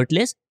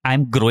effortless.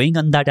 I'm growing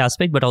on that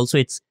aspect, but also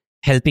it's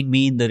helping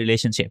me in the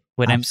relationship.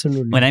 When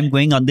I'm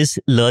going on this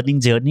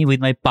learning journey with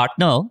my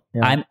partner,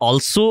 yeah. I'm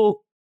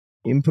also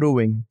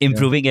improving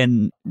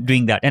and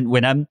doing that. And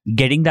when I'm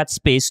getting that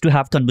space to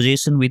have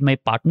conversation with my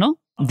partner,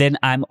 then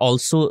I'm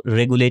also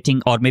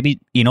regulating or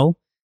maybe,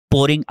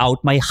 pouring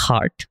out my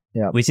heart,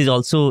 which is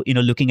also,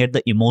 looking at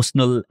the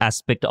emotional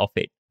aspect of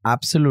it.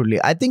 Absolutely.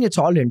 I think it's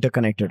all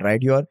interconnected,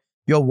 right? You're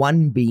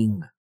one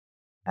being.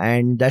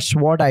 And that's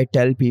what I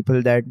tell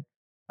people, that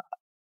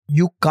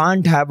you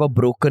can't have a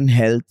broken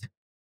health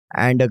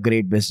and a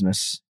great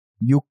business.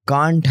 You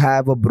can't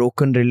have a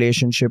broken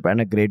relationship and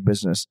a great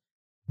business.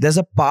 There's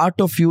a part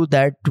of you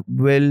that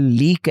will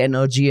leak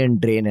energy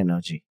and drain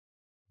energy.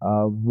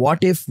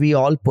 What if we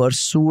all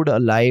pursued a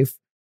life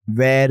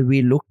where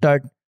we looked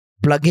at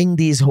plugging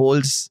these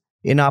holes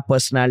in our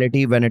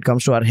personality when it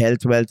comes to our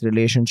health, wealth,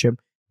 relationship,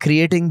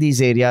 creating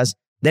these areas,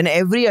 then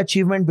every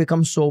achievement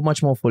becomes so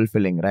much more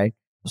fulfilling, right?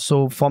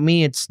 So for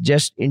me, it's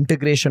just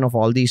integration of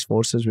all these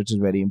forces, which is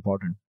very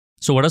important.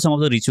 So what are some of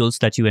the rituals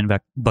that you and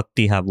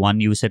Bhakti have? One,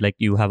 you said like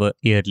you have a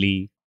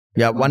yearly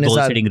one is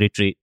goal-setting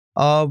retreat.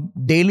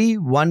 Daily,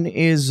 one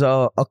is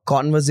a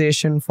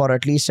conversation for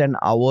at least an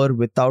hour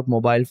without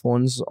mobile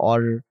phones,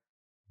 or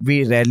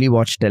we rarely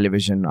watch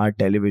television. Our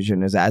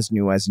television is as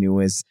new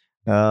is.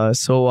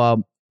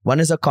 So one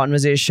is a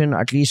conversation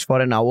at least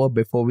for an hour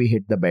before we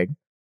hit the bed.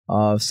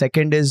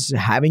 Second is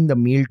having the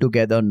meal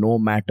together no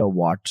matter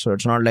what. So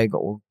it's not like,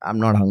 oh, I'm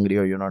not hungry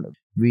or you're not.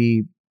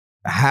 We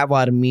have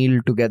our meal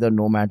together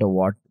no matter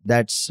what.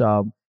 That's,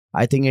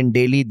 I think in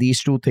daily,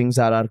 these two things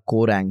are our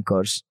core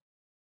anchors,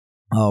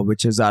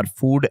 which is our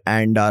food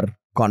and our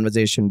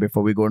conversation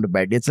before we go into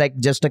bed. It's like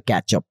just a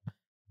catch up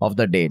of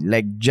the day,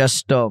 like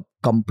just a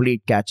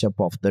complete catch up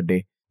of the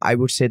day. I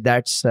would say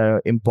that's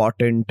an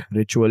important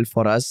ritual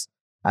for us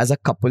as a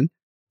couple.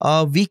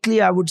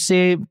 Weekly, I would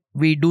say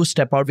we do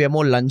step out. We are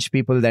more lunch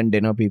people than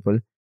dinner people.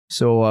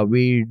 So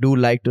we do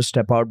like to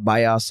step out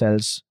by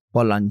ourselves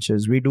for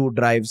lunches. We do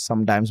drives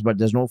sometimes, but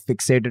there's no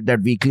fixated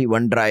that weekly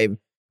one drive.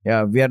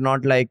 Yeah, we are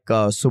not like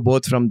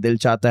Subodh from Dil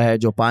Chahta Hai,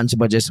 jo 5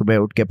 baje subah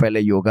utھ ke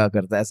pehle yoga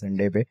karta hai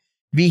Sunday pe.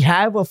 We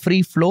have a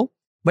free flow,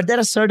 but there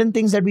are certain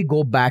things that we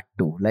go back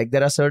to. Like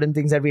there are certain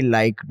things that we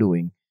like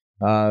doing.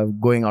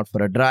 Going out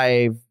for a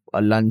drive,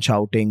 a lunch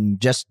outing,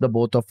 just the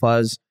both of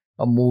us,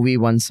 a movie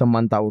once a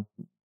month out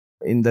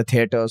in the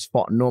theaters,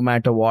 for no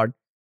matter what.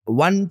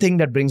 One thing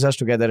that brings us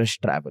together is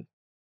travel.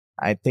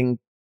 I think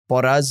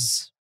For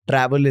us,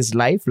 travel is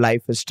life.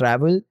 Life is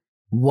travel.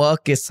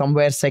 Work is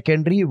somewhere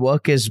secondary.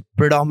 Work is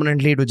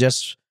predominantly to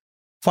just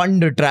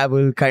fund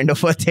travel kind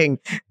of a thing.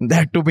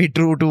 That to be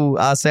true to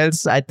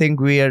ourselves, I think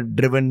we are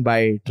driven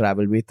by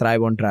travel. We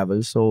thrive on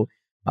travel. So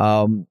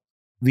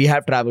we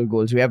have travel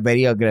goals. We have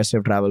very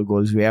aggressive travel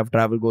goals. We have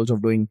travel goals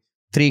of doing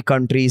 3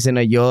 countries in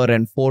a year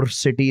and 4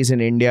 cities in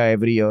India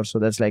every year. So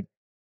that's like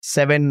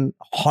 7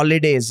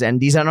 holidays. And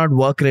these are not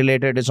work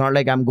related. It's not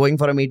like I'm going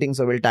for a meeting,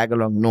 so we'll tag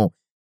along. No,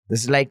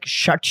 this is like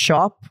shut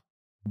shop,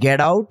 get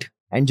out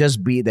and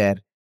just be there.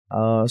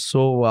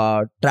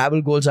 So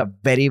travel goals are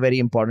very, very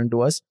important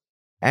to us.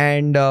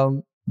 And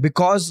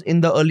because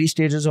in the early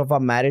stages of our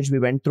marriage, we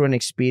went through an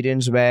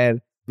experience where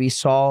we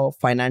saw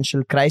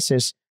financial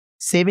crisis,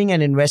 saving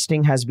and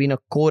investing has been a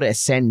core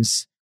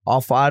essence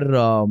of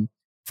our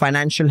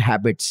financial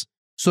habits.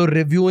 So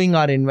reviewing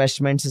our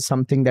investments is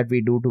something that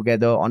we do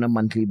together on a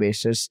monthly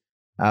basis.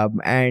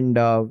 And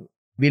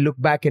we look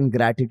back in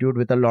gratitude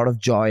with a lot of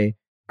joy,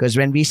 because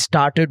when we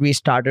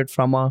started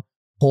from a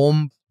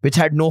home which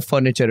had no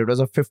furniture. It was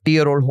a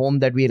 50-year-old home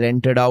that we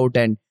rented out,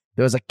 and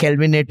there was a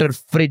Kelvinator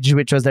fridge,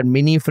 which was that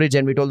mini fridge.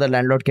 And we told the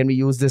landlord, can we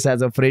use this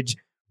as a fridge?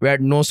 We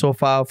had no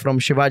sofa. From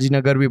Shivaji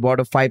Nagar, we bought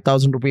a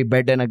 5,000 rupee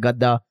bed and a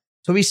gadda.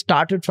 So we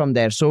started from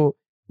there. So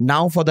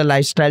now for the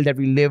lifestyle that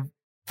we live,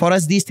 for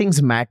us, these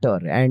things matter,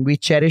 and we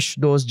cherish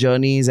those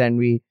journeys, and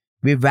we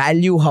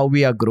value how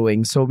we are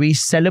growing. So we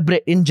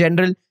celebrate. In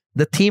general,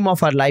 the theme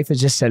of our life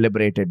is just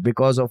celebrated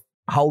because of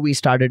how we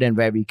started and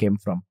where we came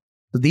from.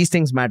 So these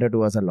things matter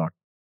to us a lot.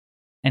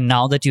 And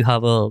now that you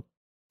have a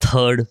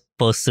third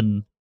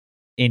person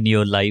in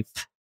your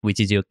life, which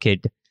is your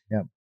kid,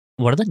 yeah,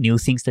 what are the new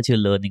things that you're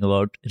learning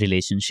about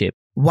relationship?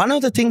 One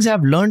of the things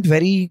I've learned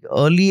very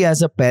early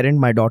as a parent,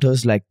 my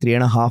daughter's like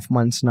 3.5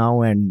 months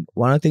now, and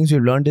one of the things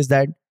we've learned is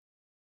that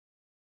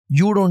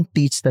you don't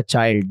teach the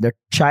child. The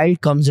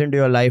child comes into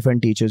your life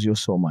and teaches you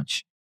so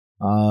much.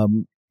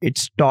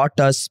 It's taught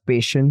us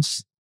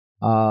patience.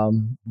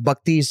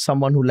 Bhakti is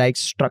someone who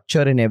likes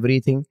structure in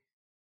everything.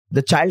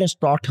 The child has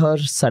taught her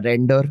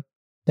surrender.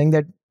 Think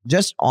that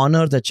just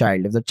honor the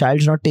child. If the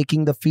child's not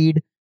taking the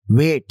feed,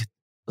 wait.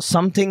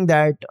 Something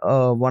that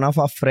one of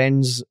our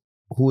friends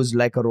who's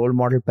like a role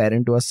model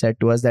parent to us said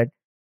to us, that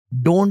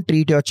don't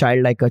treat your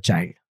child like a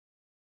child.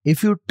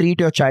 If you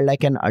treat your child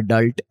like an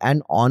adult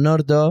and honor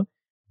the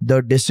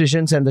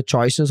decisions and the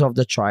choices of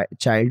the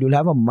child, you'll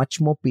have a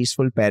much more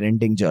peaceful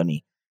parenting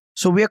journey.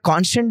 So we are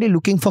constantly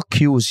looking for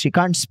cues. She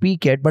can't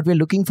speak yet, but we're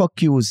looking for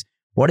cues.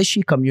 What is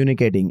she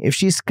communicating? If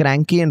she's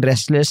cranky and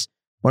restless,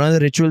 one of the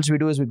rituals we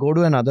do is we go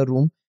to another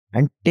room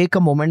and take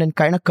a moment and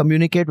kind of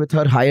communicate with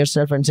her higher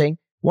self and saying,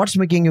 what's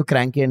making you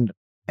cranky and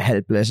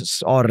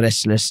helpless or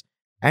restless?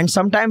 And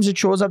sometimes it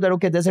shows up that,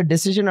 okay, there's a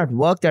decision at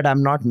work that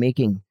I'm not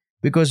making.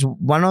 Because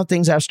one of the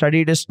things I've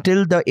studied is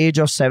till the age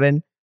of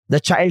 7, the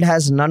child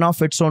has none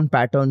of its own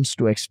patterns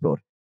to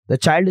explore. The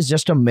child is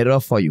just a mirror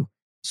for you.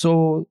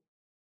 So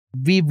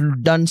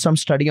we've done some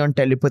study on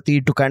telepathy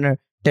to kind of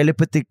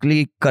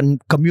telepathically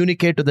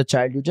communicate to the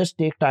child. You just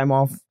take time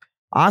off.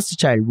 Ask the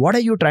child, what are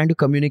you trying to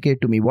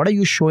communicate to me? What are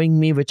you showing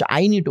me which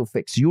I need to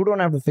fix? You don't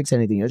have to fix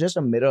anything. You're just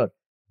a mirror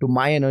to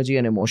my energy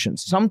and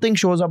emotions. Something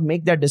shows up,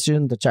 make that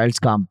decision, the child's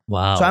calm.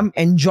 Wow. So I'm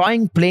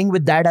enjoying playing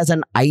with that as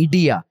an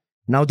idea.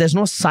 Now, there's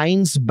no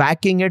science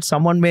backing it.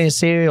 Someone may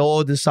say,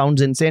 oh, this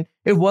sounds insane.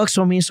 It works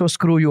for me, so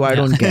screw you. I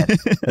don't care.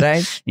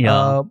 Right?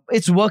 Yeah.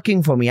 It's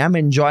working for me. I'm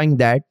enjoying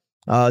that.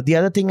 The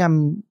other thing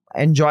I'm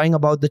enjoying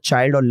about the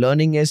child or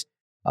learning is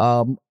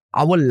our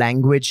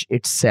language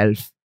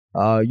itself.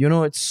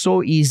 It's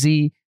so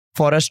easy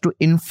for us to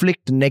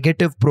inflict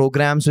negative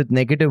programs with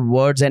negative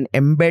words and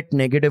embed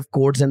negative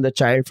codes in the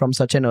child from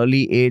such an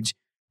early age.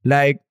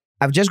 Like,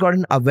 I've just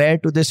gotten aware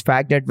to this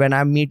fact that when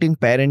I'm meeting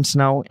parents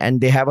now and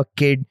they have a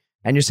kid,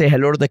 and you say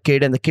hello to the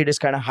kid, and the kid is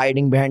kind of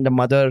hiding behind the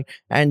mother,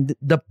 and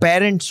the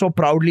parent so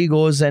proudly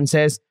goes and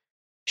says,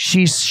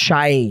 she's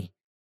shy.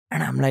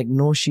 And I'm like,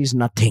 no, she's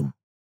nothing.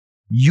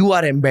 You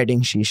are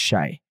embedding she's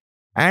shy.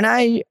 And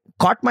I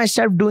caught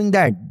myself doing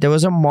that. There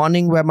was a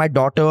morning where my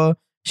daughter,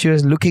 she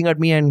was looking at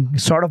me and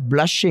sort of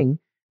blushing.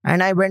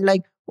 And I went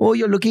like, oh,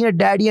 you're looking at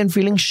daddy and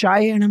feeling shy.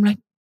 And I'm like,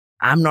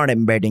 I'm not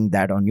embedding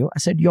that on you. I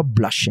said, you're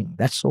blushing.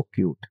 That's so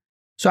cute.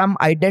 So I'm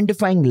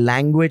identifying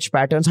language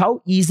patterns,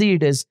 how easy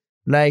it is.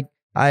 Like,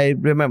 I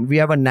remember we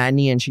have a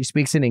nanny and she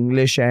speaks in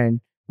English,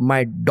 and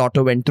my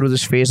daughter went through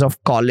this phase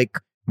of colic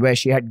where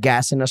she had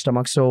gas in her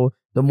stomach. So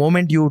the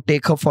moment you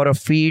take her for a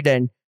feed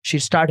and she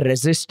start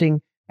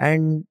resisting,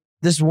 and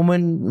this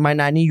woman, my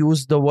nanny,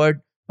 used the word,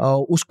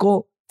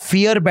 usko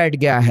fear बैठ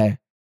गया है.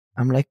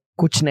 I'm like,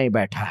 कुछ नहीं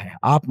बैठा है.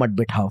 आप मत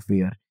बिठाओ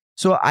fear.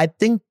 So I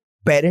think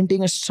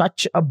parenting is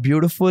such a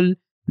beautiful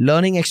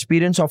learning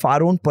experience of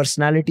our own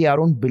personality, our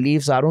own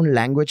beliefs, our own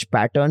language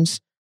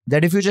patterns,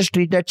 that if you just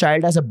treat that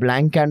child as a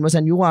blank canvas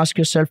and you ask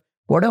yourself,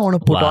 what do I want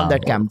to put on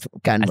that canvas?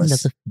 I think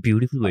that's a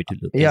beautiful way to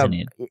look, isn't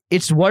it?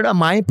 It's what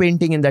am I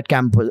painting in that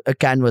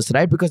canvas,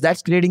 right? Because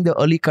that's creating the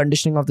early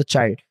conditioning of the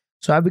child.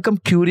 So I've become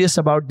curious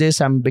about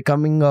this. I'm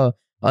becoming a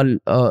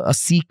a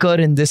seeker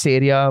in this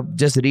area,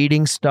 just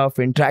reading stuff,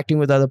 interacting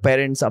with other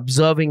parents,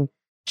 observing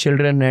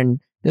children, and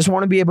just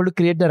want to be able to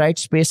create the right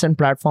space and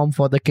platform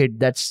for the kid.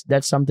 That's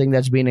something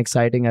that's been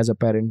exciting as a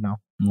parent now.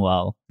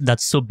 Wow,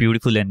 that's so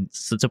beautiful and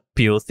such a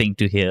pure thing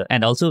to hear.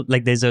 And also,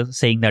 like, there's a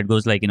saying that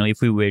goes like,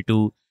 if we were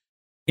to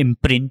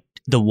imprint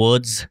the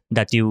words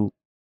that you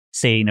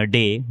say in a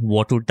day,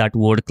 what would that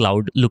word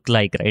cloud look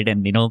like, right?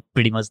 And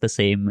pretty much the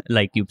same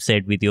like you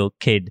said with your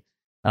kid.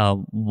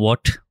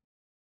 What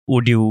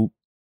would you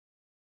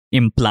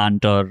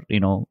implant or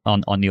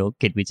on your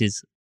kid, which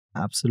is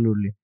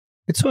absolutely,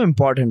 it's so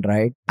important,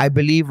 right? I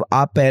believe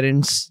our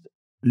parents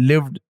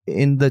lived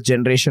in the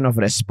generation of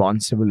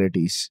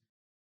responsibilities.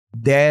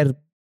 Their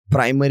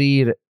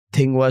primary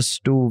thing was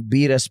to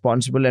be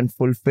responsible and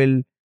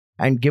fulfill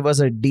and give us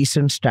a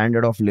decent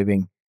standard of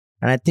living.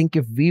 And I think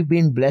if we've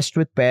been blessed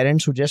with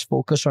parents who just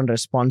focus on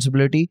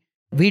responsibility,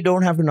 we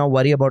don't have to now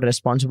worry about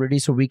responsibility,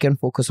 so we can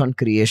focus on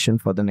creation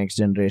for the next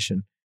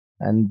generation.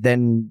 And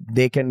then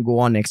they can go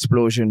on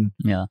explosion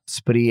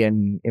spree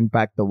and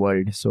impact the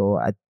world. So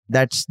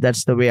that's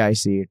the way I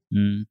see it.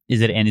 Is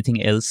there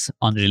anything else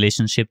on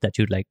relationship that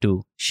you'd like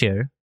to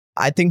share?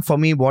 I think for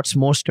me, what's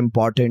most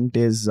important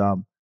is,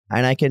 and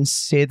I can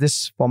say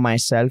this for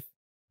myself,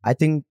 I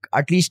think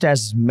at least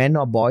as men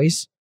or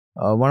boys,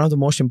 one of the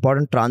most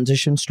important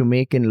transitions to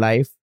make in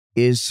life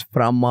is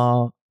from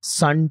a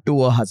son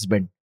to a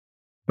husband.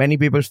 Many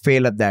people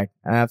fail at that.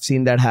 And I've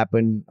seen that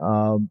happen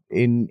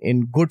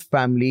in good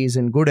families,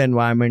 in good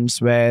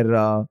environments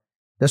where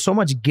there's so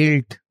much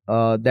guilt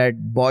that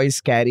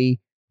boys carry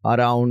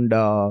around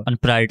on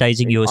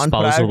prioritizing your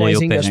spouse over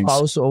your parents. Your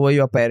spouse over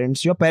your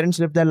parents. Your parents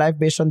live their life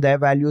based on their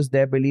values,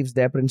 their beliefs,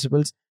 their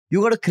principles.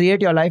 You got to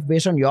create your life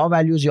based on your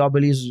values, your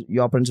beliefs,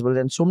 your principles.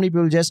 And so many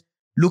people just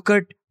look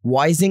at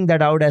voicing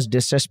that out as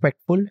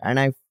disrespectful. And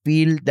I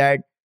feel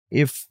that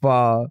if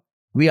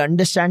we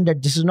understand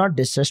that this is not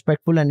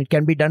disrespectful and it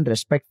can be done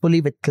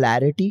respectfully with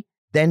clarity,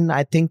 then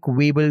I think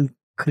we will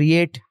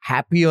create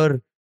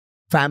happier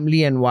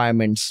family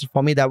environments.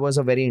 For me, that was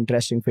a very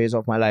interesting phase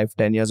of my life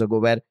 10 years ago,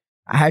 where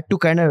I had to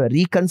kind of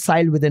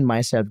reconcile within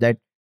myself that,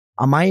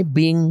 am I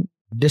being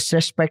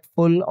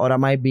disrespectful, or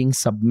am I being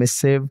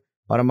submissive,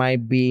 or am I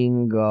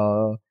being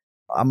a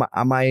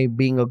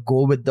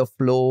go with the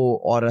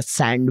flow or a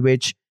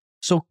sandwich?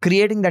 So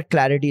creating that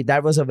clarity,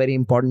 that was a very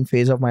important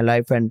phase of my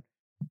life. And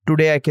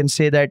today I can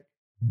say that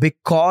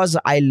because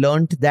I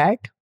learned that,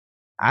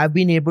 I've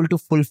been able to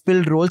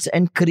fulfill roles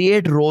and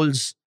create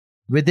roles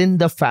within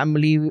the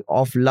family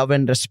of love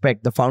and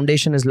respect. The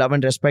foundation is love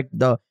and respect.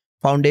 The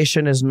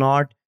foundation is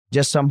not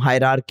just some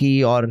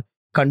hierarchy or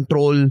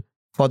control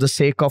for the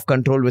sake of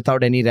control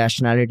without any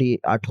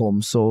rationality at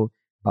home. So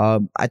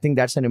I think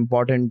that's an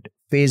important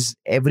phase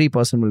every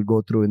person will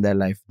go through in their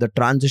life. The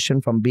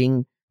transition from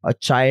being a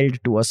child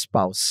to a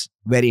spouse,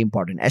 very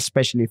important,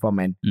 especially for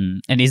men.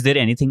 And is there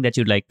anything that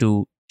you'd like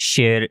to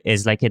share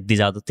as like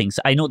these are the things?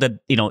 I know that,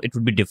 it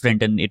would be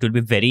different and it would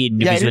be very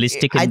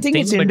individualistic. I think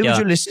it's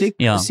individualistic.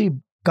 Yeah. See,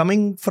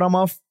 coming from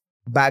a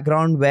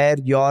background where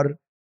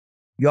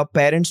your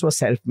parents were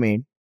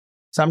self-made,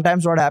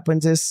 sometimes what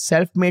happens is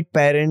self-made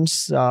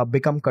parents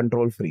become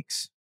control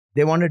freaks.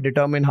 They want to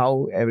determine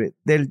how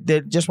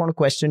they just want to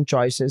question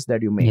choices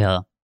that you make.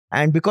 Yeah.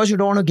 And because you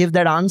don't want to give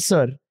that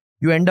answer,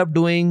 you end up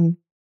doing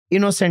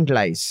innocent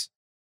lies.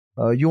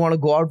 You want to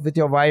go out with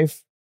your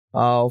wife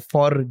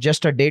for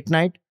just a date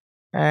night,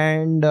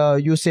 and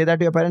you say that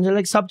to your parents, you're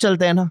like, sab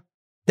chalte hai na.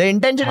 The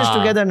intention is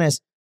togetherness.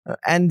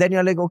 And then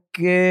you're like,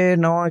 okay,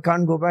 now I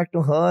can't go back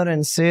to her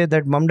and say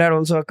that mom, dad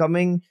also are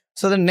coming.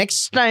 So the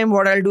next time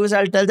what I'll do is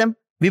I'll tell them,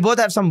 we both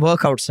have some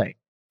work outside.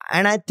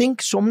 And I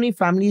think so many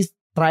families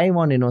thrive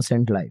on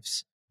innocent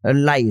lies.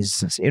 And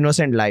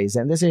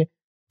they say,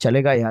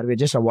 chalega yaar, we're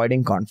just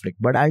avoiding conflict.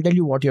 But I'll tell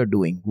you what you're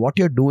doing. What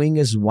you're doing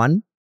is,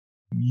 one,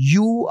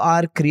 you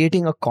are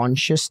creating a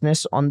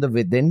consciousness on the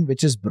within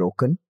which is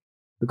broken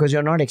because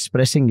you're not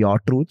expressing your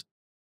truth.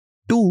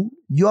 Two,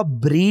 you're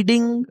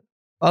breeding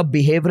a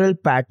behavioral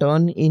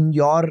pattern in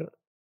your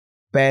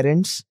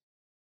parents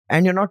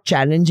and you're not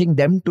challenging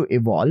them to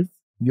evolve.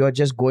 You're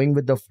just going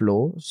with the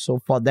flow. So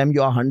for them,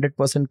 you are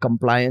 100%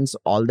 compliance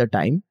all the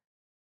time.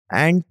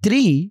 And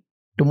three,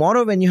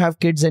 tomorrow when you have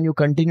kids and you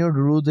continue to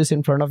do this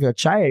in front of your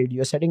child,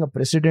 you're setting a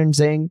precedent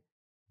saying,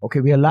 okay,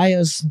 we are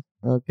liars.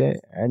 Okay.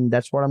 And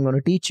that's what I'm going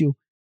to teach you.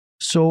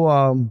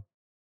 So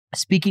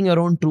speaking your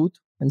own truth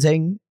and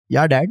saying,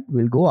 yeah, dad,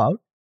 we'll go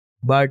out.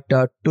 But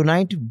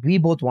tonight we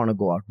both want to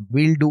go out.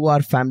 We'll do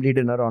our family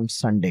dinner on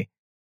Sunday.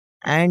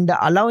 And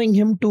allowing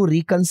him to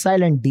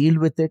reconcile and deal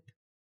with it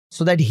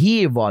so that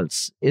he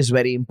evolves is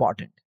very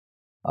important.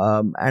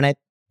 And I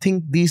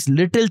think these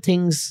little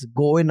things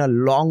go in a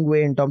long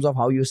way in terms of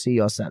how you see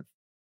yourself.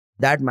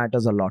 That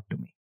matters a lot to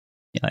me.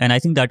 Yeah, and I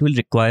think that will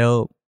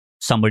require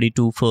somebody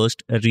to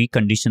first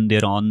recondition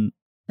their own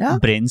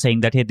brain,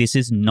 saying that, hey, this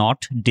is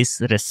not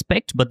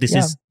disrespect, but this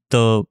is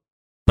the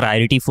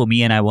priority for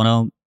me and I want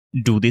to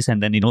do this,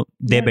 and then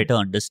they better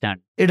understand.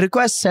 It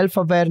requires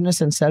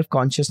self-awareness and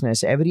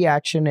self-consciousness. Every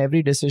action,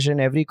 every decision,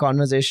 every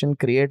conversation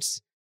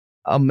creates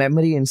a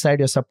memory inside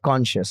your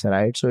subconscious,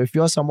 right? So if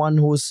you're someone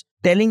who's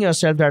telling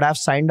yourself that I've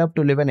signed up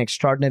to live an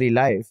extraordinary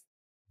life,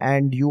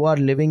 and you are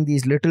living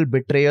these little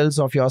betrayals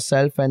of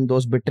yourself, and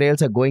those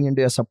betrayals are going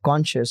into your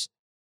subconscious,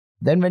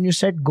 then when you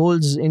set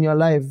goals in your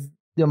life,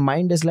 your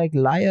mind is like,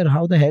 liar,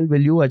 how the hell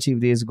will you achieve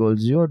these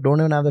goals? You don't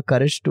even have the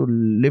courage to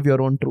live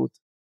your own truth.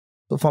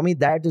 So for me,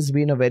 that has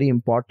been a very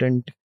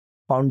important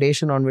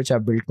foundation on which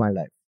I've built my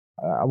life.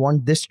 I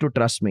want this to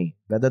trust me.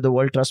 Whether the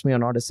world trusts me or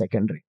not is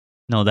secondary.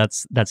 No,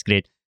 that's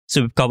great.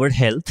 So we've covered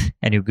health,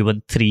 and you've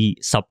given 3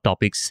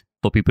 subtopics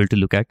for people to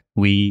look at.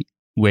 We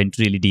went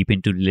really deep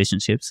into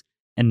relationships,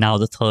 and now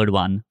the third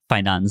one,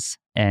 finance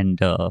and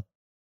For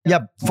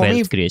wealth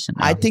me, creation.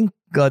 I think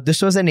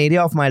this was an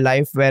area of my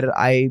life where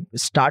I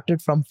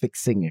started from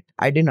fixing it.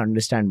 I didn't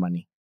understand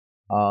money.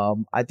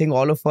 I think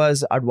all of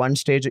us at one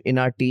stage in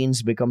our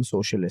teens become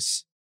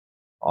socialists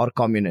or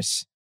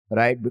communists,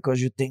 right?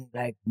 Because you think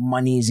like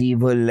money is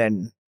evil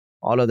and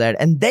all of that.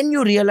 And then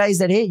you realize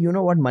that, hey, you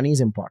know what? Money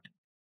is important.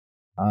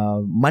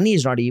 Money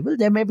is not evil.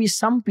 There may be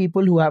some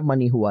people who have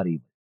money who are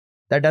evil.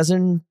 That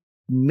doesn't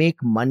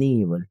make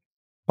money evil.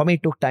 For me,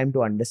 it took time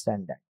to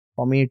understand that.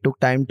 For me, it took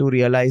time to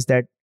realize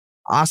that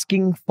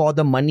asking for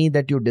the money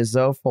that you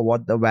deserve for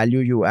what the value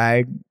you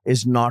add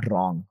is not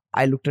wrong.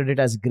 I looked at it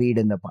as greed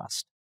in the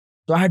past.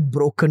 So I had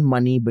broken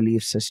money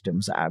belief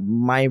systems.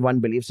 My one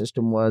belief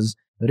system was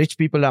rich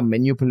people are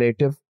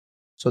manipulative.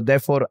 So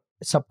therefore,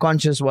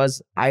 subconscious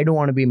was, I don't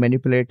want to be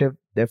manipulative.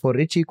 Therefore,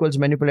 rich equals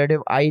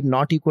manipulative. I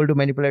not equal to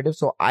manipulative.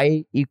 So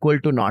I equal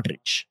to not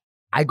rich.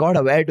 I got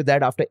aware to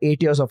that after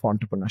 8 years of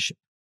entrepreneurship.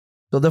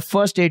 So the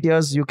first 8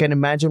 years, you can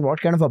imagine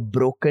what kind of a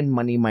broken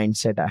money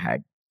mindset I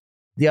had.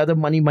 The other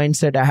money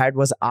mindset I had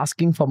was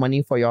asking for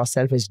money for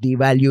yourself is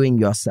devaluing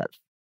yourself.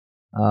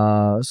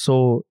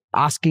 So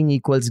asking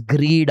equals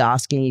greed,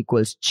 asking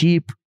equals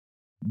cheap.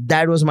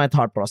 That was my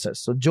thought process.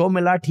 So jo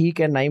mila theek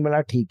hai, nahi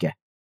mila theek hai.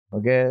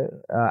 Okay.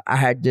 I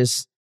had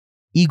this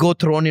ego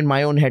thrown in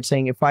my own head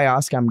saying, if I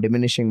ask, I'm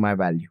diminishing my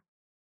value.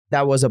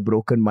 That was a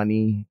broken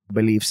money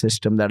belief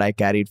system that I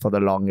carried for the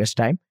longest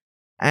time.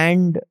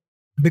 And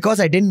because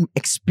I didn't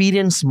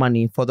experience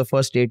money for the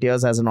first 8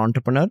 years as an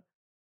entrepreneur,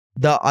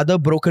 the other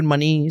broken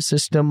money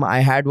system I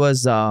had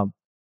was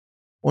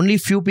only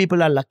few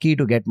people are lucky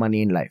to get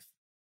money in life.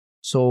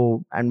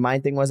 So, and my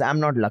thing was, I'm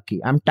not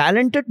lucky. I'm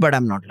talented, but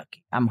I'm not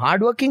lucky. I'm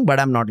hardworking, but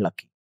I'm not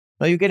lucky.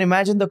 Now you can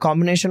imagine the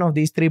combination of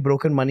these 3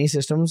 broken money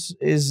systems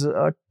is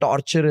a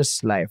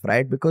torturous life,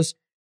 right? Because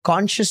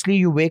consciously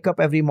you wake up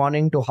every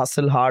morning to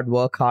hustle hard,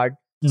 work hard.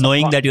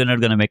 Knowing that you're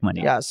not going to make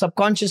money. Yeah,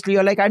 subconsciously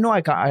you're like, I know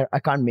I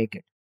can't make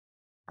it.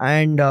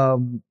 And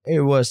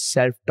it was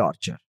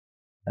self-torture,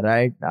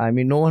 right? I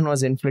mean, no one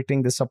was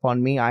inflicting this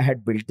upon me. I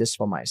had built this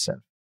for myself.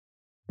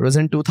 It was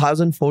in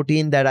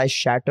 2014 that I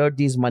shattered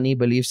these money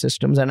belief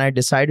systems and I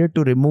decided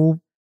to remove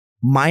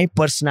my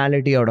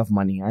personality out of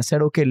money. I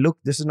said, okay, look,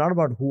 this is not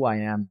about who I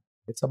am.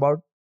 It's about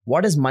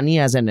what is money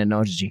as an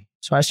energy.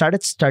 So I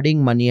started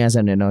studying money as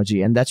an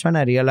energy. And that's when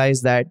I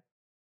realized that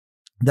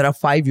there are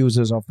 5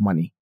 uses of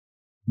money.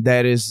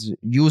 There is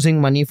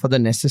using money for the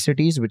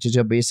necessities, which is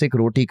your basic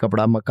roti,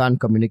 kapda, makan,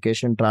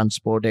 communication,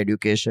 transport,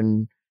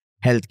 education,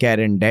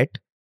 healthcare, and debt.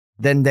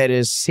 Then there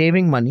is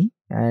saving money.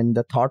 And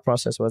the thought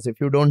process was, if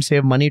you don't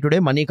save money today,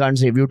 money can't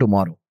save you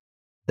tomorrow.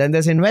 Then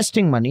there's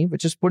investing money,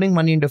 which is putting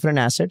money in different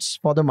assets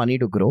for the money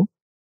to grow.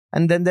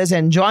 And then there's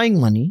enjoying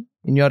money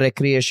in your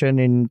recreation,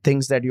 in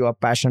things that you are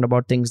passionate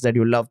about, things that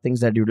you love,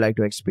 things that you'd like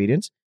to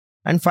experience.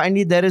 And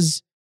finally, there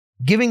is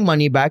giving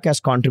money back as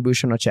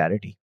contribution or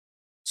charity.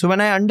 So when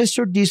I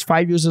understood these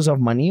 5 uses of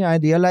money, I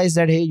realized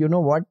that, hey, you know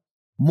what?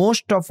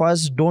 Most of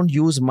us don't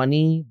use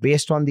money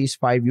based on these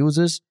 5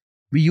 uses.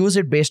 We use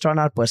it based on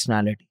our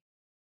personality.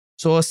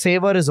 So a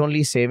saver is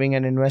only saving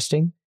and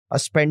investing. A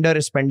spender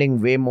is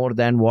spending way more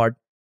than what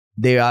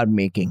they are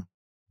making.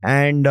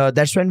 And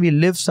that's when we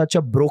live such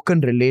a broken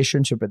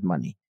relationship with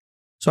money.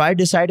 So I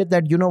decided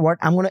that, you know what?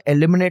 I'm going to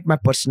eliminate my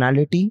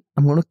personality.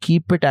 I'm going to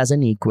keep it as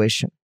an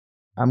equation.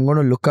 I'm going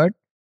to look at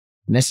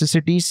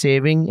necessity,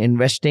 saving,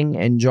 investing,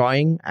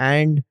 enjoying,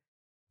 and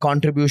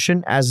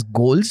contribution as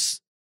goals.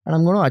 And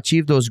I'm going to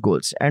achieve those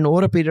goals. And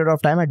over a period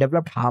of time, I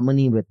developed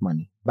harmony with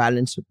money,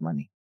 balance with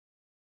money.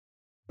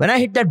 When I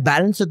hit that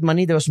balance with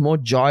money, there was more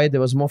joy,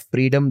 there was more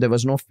freedom, there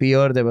was no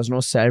fear, there was no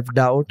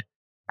self-doubt.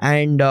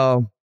 And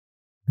there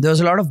was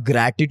a lot of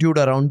gratitude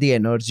around the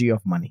energy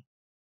of money.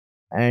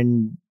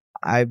 And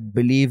I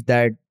believe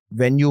that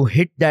when you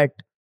hit that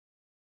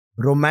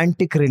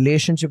romantic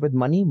relationship with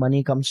money,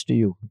 money comes to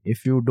you.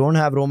 If you don't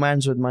have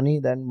romance with money,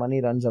 then money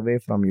runs away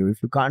from you.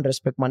 If you can't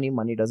respect money,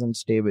 money doesn't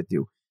stay with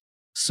you.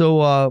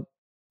 So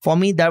for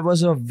me, that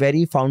was a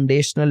very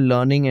foundational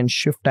learning and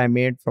shift I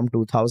made from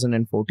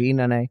 2014.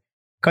 And I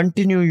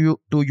continue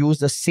to use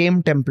the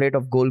same template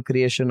of goal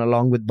creation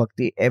along with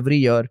Bhakti every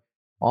year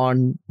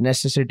on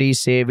necessity,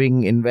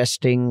 saving,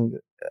 investing,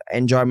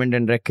 enjoyment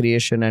and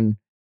recreation, and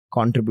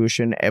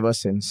contribution ever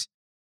since.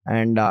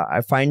 And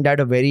I find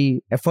that a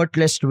very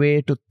effortless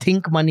way to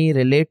think money,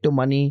 relate to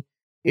money.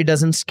 It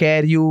doesn't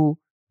scare you.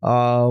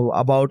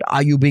 about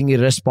are you being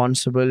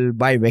irresponsible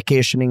by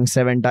vacationing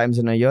 7 times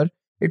in a year.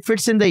 It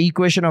fits in the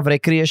equation of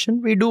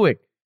recreation. We do it.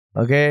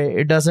 Okay.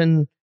 It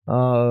doesn't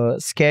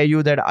scare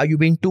you that are you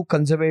being too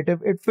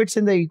conservative. It fits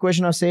in the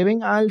equation of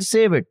saving. I'll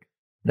save it.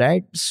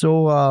 Right.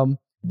 So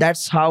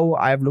that's how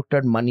I've looked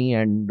at money.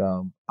 And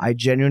I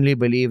genuinely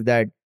believe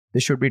that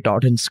this should be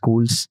taught in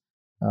schools.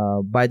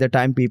 By the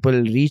time people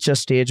reach a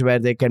stage where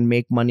they can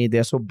make money,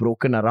 they're so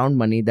broken around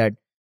money that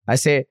I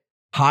say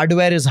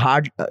hardware is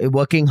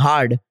working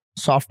hard,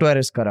 software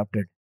is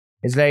corrupted.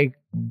 It's like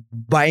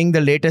buying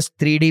the latest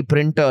 3D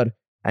printer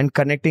and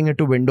connecting it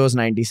to Windows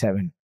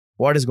 97.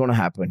 What is going to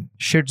happen?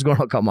 Shit's going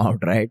to come out,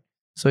 right?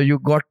 So you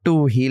got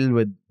to heal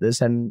with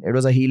this. And it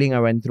was a healing I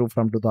went through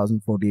from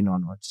 2014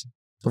 onwards.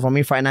 So for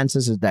me,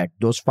 finances is that.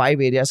 Those 5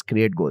 areas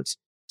create goals.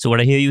 So what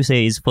I hear you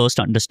say is first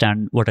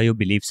understand what are your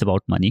beliefs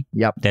about money.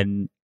 Yep.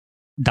 Then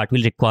that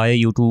will require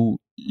you to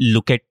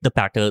look at the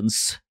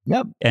patterns.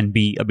 Yep. And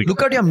be a bit...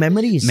 Look at your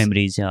memories.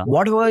 Memories, yeah.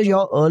 What were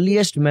your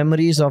earliest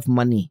memories of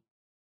money?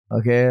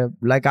 Okay.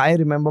 Like I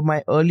remember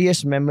my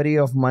earliest memory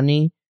of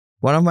money.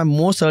 One of my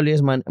most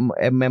earliest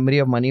memory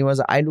of money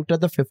was I looked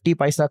at the 50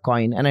 paisa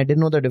coin and I didn't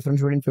know the difference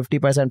between 50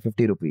 paisa and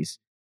 50 rupees.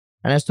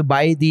 And I used to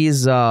buy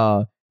these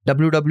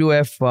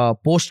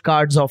WWF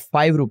postcards of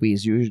 5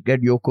 rupees. You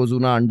get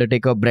Yokozuna,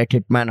 Undertaker, Bret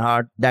Hitman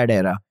Hart, that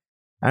era.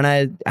 And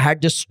I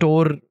had this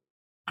store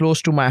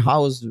close to my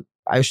house.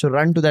 I used to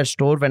run to that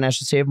store when I used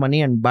to save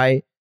money and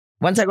buy.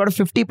 Once I got a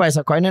 50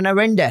 paisa coin and I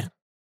went there.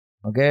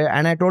 Okay.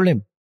 And I told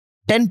him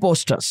 10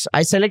 posters.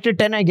 I selected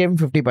 10. I gave him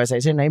 50 paisa. I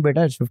said, "Nahi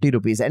beta, it's 50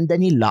 rupees." And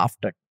then he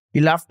laughed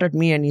at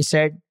me and he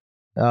said,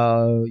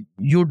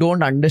 "You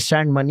don't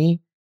understand money.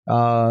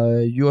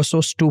 You are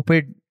so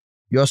stupid.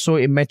 You're so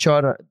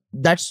immature."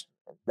 That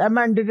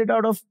man did it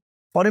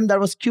for him that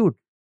was cute.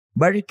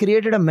 But it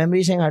created a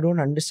memory saying, I don't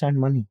understand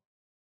money.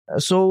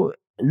 So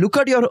look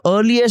at your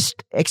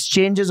earliest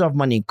exchanges of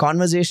money,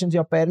 conversations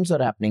your parents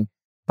are happening,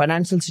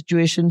 financial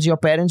situations your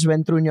parents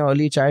went through in your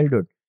early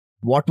childhood.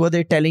 What were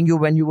they telling you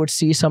when you would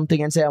see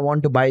something and say, I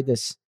want to buy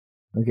this?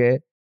 Okay.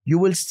 You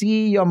will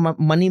see your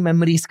money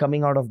memories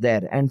coming out of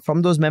there. And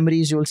from those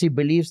memories, you will see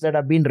beliefs that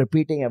have been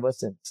repeating ever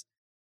since.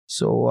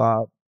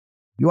 So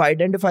you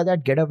identify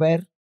that, get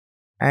aware.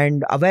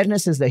 And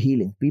awareness is the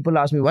healing. People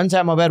ask me, once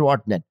I'm aware,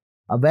 what then?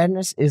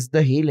 Awareness is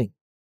the healing.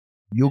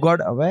 You got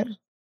aware?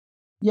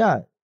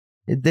 Yeah.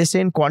 They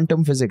say in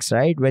quantum physics,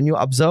 right? When you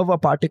observe a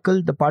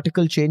particle, the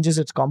particle changes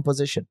its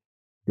composition.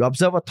 You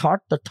observe a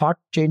thought, the thought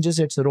changes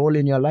its role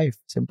in your life.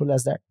 Simple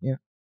as that. Yeah.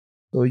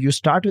 So you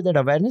start with that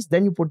awareness,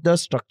 then you put the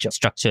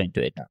structure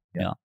into it.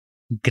 Yeah.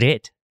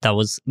 Great. That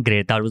was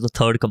great. That was the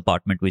third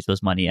compartment, which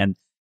was money. And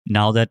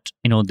now that,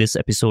 this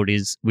episode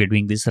we're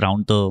doing this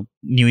around the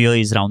New Year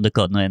is around the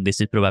corner, and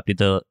this is probably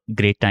the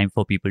great time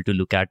for people to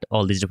look at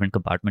all these different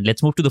compartments.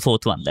 Let's move to the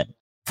fourth one then.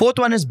 Fourth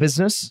one is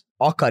business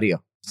or career.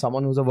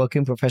 Someone who's a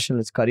working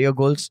professional, it's career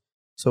goals.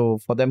 So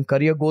for them,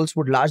 career goals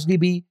would largely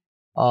be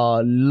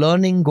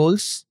learning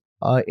goals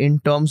in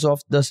terms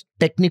of the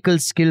technical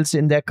skills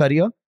in their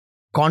career,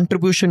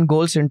 contribution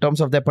goals in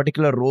terms of their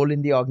particular role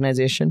in the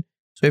organization.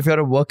 So if you're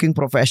a working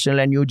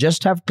professional and you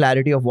just have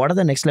clarity of what are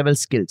the next level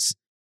skills,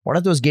 what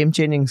are those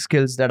game-changing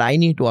skills that I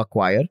need to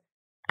acquire,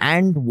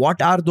 and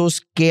what are those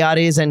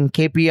KRAs and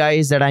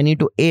KPIs that I need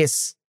to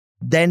ace,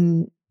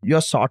 then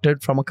you're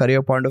sorted from a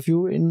career point of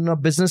view. In a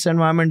business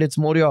environment, it's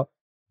more your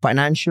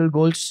financial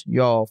goals,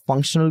 your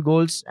functional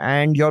goals,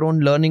 and your own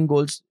learning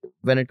goals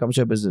when it comes to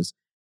your business.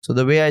 So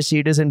the way I see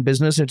it is in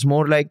business, it's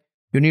more like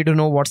you need to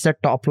know what's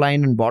that top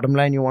line and bottom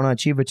line you want to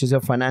achieve, which is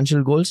your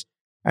financial goals.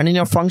 And in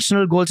your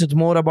functional goals, it's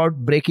more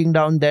about breaking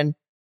down then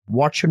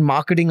what should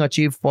marketing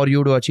achieve for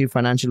you to achieve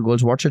financial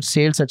goals? What should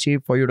sales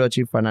achieve for you to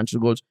achieve financial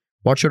goals?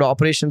 What should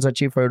operations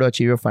achieve for you to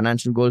achieve your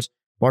financial goals?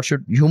 What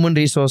should human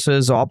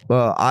resources,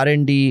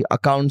 R&D,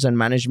 accounts and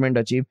management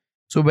achieve?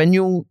 So when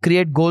you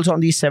create goals on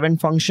these 7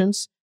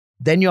 functions,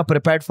 then you're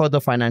prepared for the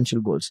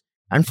financial goals.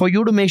 And for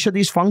you to make sure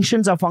these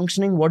functions are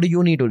functioning, what do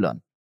you need to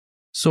learn?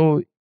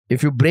 So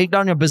if you break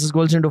down your business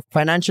goals into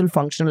financial,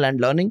 functional and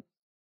learning,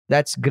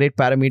 that's great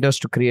parameters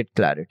to create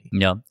clarity.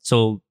 Yeah.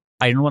 So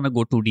I don't want to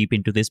go too deep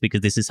into this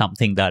because this is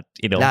something that,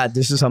 Yeah,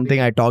 this is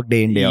something I talk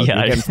day in, day out.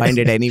 Yeah. You can find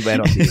it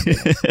anywhere on the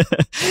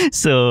internet.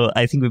 So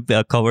I think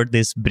we've covered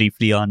this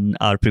briefly on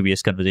our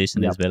previous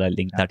conversation as well. I'll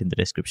link that in the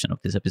description of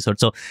this episode.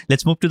 So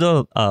let's move to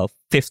the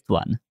fifth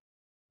one.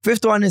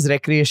 Fifth one is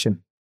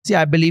recreation. See,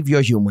 I believe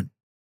you're human.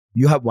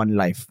 You have one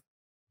life.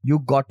 You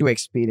got to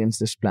experience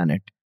this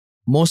planet.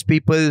 Most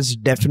people's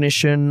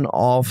definition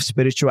of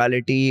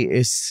spirituality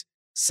is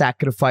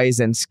sacrifice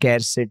and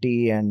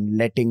scarcity and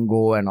letting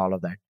go and all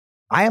of that.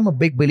 I am a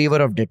big believer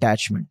of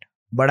detachment,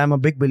 but I'm a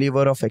big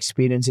believer of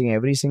experiencing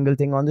every single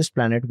thing on this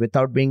planet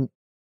without being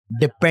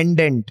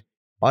dependent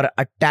or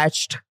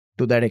attached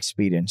to that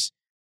experience.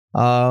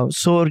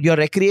 So your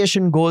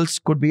recreation goals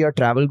could be your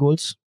travel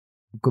goals.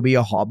 It could be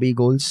your hobby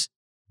goals.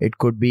 It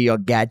could be your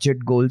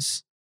gadget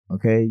goals.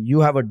 Okay.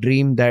 You have a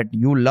dream that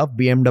you love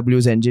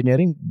BMW's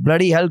engineering.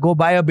 Bloody hell, go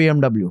buy a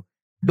BMW.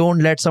 Don't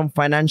let some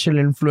financial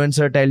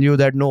influencer tell you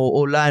that no,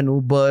 Ola and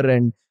Uber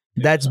and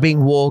that's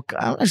being woke.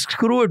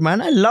 Screw it,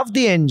 man. I love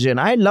the engine.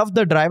 I love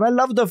the drive. I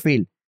love the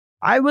feel.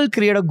 I will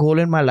create a goal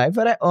in my life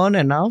where I earn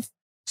enough,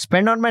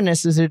 spend on my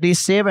necessities,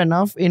 save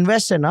enough,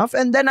 invest enough,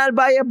 and then I'll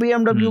buy a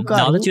BMW car.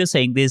 Now that you're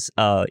saying this,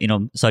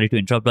 sorry to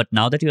interrupt, but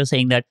now that you're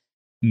saying that,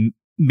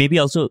 maybe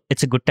also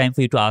it's a good time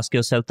for you to ask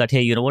yourself that,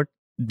 hey, you know what?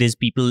 There's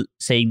people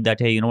saying that,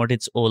 hey, you know what?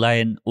 It's Ola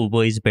and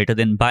Uber is better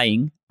than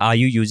buying. Are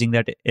you using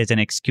that as an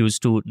excuse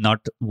to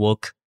not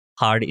work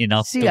hard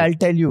enough? See, I'll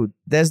tell you,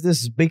 there's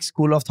this big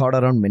school of thought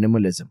around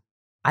minimalism.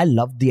 I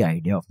love the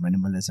idea of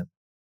minimalism.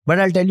 But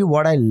I'll tell you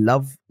what I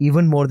love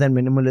even more than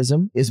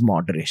minimalism is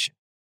moderation.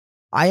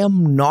 I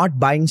am not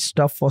buying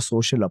stuff for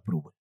social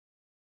approval.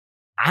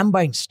 I'm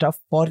buying stuff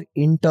for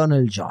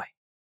internal joy.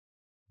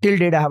 Till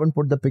date, I haven't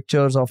put the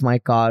pictures of my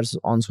cars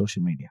on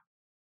social media.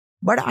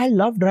 But I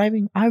love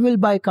driving. I will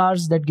buy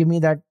cars that give me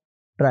that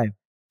drive.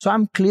 So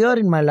I'm clear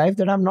in my life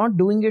that I'm not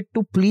doing it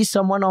to please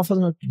someone or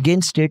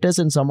gain status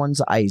in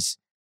someone's eyes.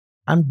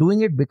 I'm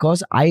doing it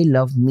because I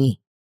love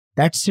me.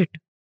 That's it.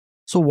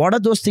 So what are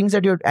those things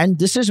that and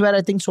this is where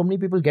I think so many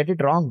people get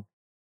it wrong.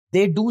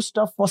 They do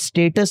stuff for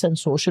status and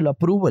social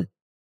approval.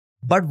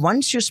 But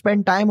once you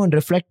spend time on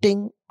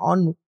reflecting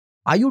on,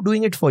 are you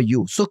doing it for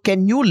you? So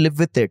can you live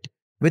with it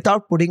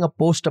without putting a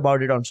post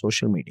about it on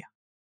social media?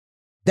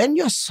 Then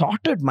you're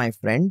sorted, my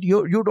friend.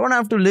 You don't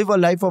have to live a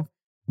life of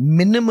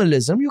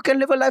minimalism. You can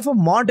live a life of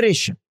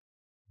moderation.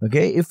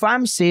 Okay. If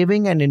I'm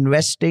saving and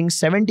investing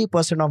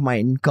 70% of my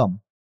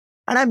income,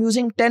 and I'm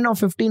using 10 or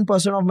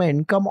 15% of my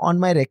income on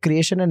my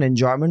recreation and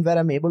enjoyment, where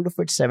I'm able to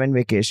fit 7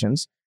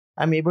 vacations,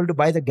 I'm able to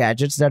buy the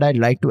gadgets that I'd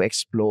like to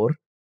explore,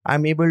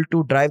 I'm able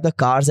to drive the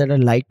cars that I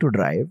like to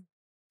drive,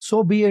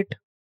 so be it.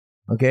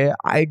 Okay.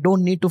 I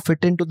don't need to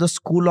fit into the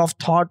school of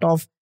thought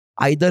of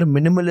either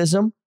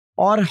minimalism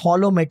or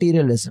hollow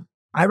materialism.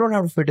 I don't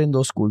have to fit in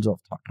those schools of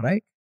thought,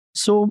 right?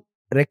 So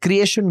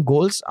recreation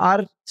goals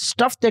are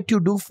stuff that you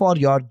do for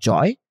your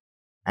joy.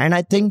 And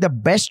I think the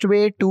best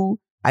way to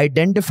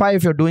identify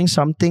if you're doing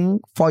something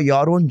for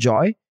your own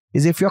joy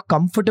is if you're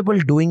comfortable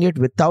doing it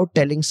without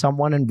telling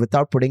someone and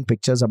without putting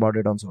pictures about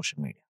it on social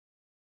media.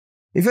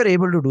 If you're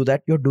able to do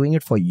that, you're doing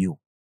it for you.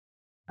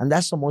 And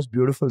that's the most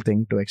beautiful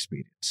thing to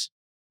experience.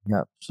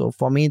 Yeah. So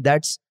for me,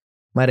 that's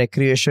my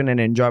recreation and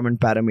enjoyment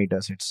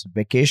parameters. It's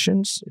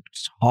vacations,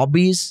 it's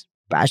hobbies,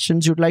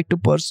 passions you'd like to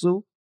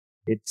pursue.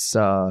 It's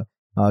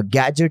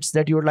gadgets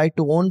that you'd like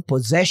to own,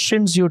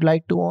 possessions you'd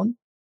like to own.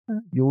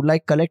 You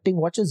like collecting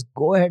watches?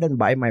 Go ahead and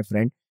buy, my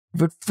friend.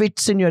 If it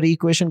fits in your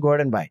equation, go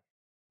ahead and buy.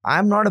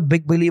 I'm not a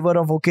big believer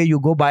of, okay, you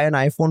go buy an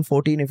iPhone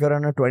 14 if you're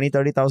on a 20,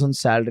 30,000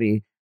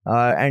 salary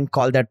and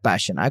call that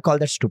passion. I call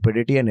that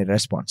stupidity and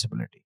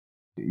irresponsibility.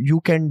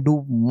 You can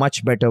do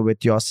much better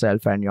with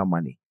yourself and your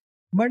money.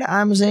 But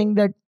I'm saying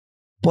that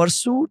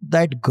pursue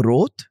that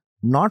growth,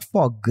 not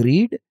for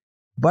greed,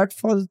 but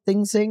for the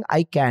thing saying,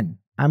 I can.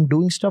 I'm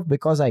doing stuff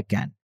because I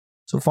can.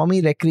 So for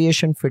me,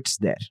 recreation fits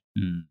there.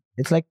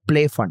 It's like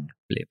play fund.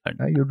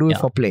 You do it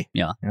for play.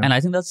 Yeah. And I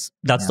think that's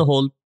the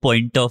whole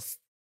point of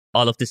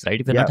all of this, right?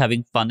 If you're not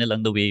having fun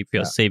along the way, if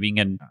you're saving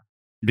and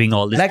doing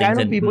all this. Like I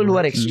know people who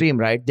are extreme,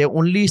 right? They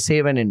only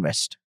save and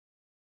invest.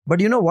 But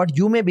you know what?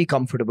 You may be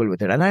comfortable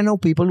with it. And I know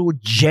people who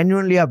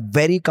genuinely are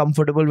very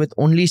comfortable with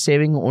only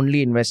saving,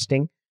 only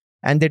investing,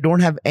 and they don't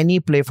have any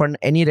play fund,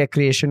 any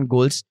recreation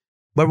goals.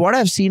 But what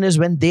I've seen is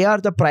when they are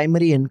the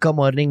primary income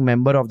earning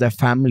member of their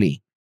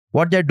family,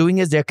 what they're doing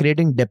is they're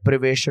creating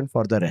deprivation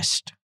for the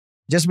rest.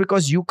 Just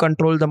because you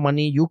control the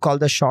money, you call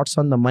the shots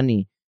on the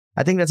money.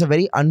 I think that's a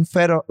very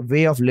unfair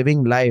way of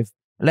living life.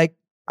 Like,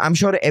 I'm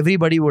sure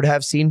everybody would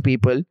have seen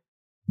people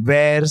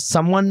where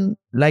someone,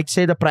 like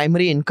say the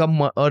primary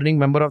income earning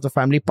member of the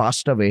family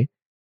passed away.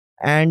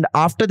 And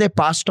after they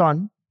passed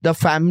on, the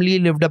family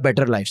lived a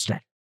better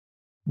lifestyle.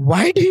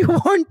 Why do you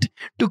want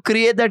to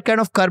create that kind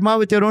of karma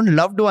with your own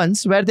loved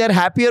ones where they're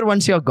happier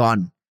once you're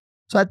gone?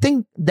 So I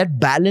think that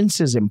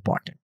balance is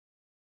important.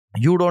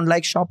 You don't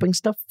like shopping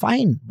stuff?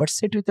 Fine. But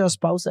sit with your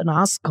spouse and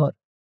ask her,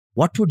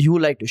 what would you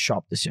like to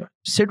shop this year?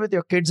 Sit with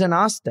your kids and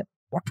ask them,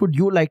 what would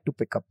you like to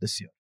pick up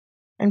this year?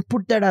 And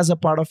put that as a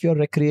part of your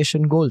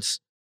recreation goals.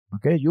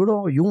 Okay. You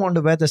want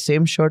to wear the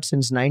same shirt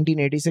since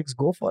 1986,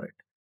 go for it.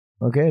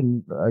 Okay.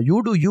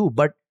 You do you,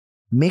 but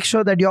make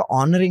sure that you're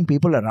honoring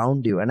people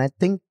around you. And I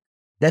think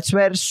that's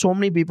where so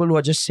many people who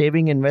are just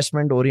saving,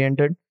 investment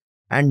oriented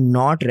and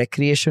not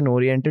recreation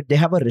oriented, they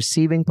have a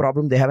receiving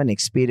problem. They have an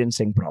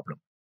experiencing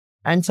problem.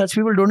 And such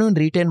people don't even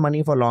retain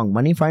money for long.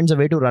 Money finds a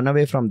way to run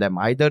away from them.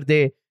 Either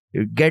they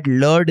get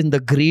lured in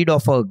the greed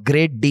of a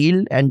great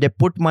deal and they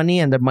put money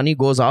and the money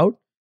goes out,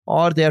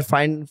 or they're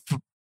fine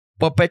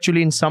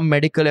perpetually in some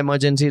medical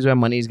emergencies where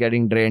money is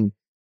getting drained.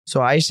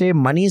 So I say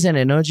money is an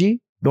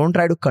energy. Don't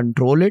try to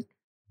control it.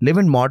 Live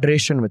in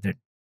moderation with it.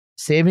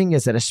 Saving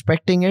is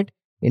respecting it.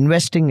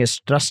 Investing is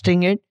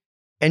trusting it.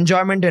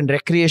 Enjoyment and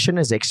recreation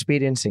is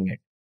experiencing it.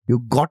 You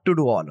got to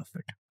do all of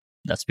it.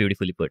 That's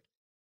beautifully put.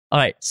 All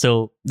right.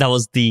 So that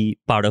was the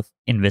part of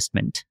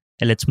investment.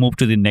 And let's move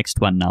to the next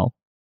one now.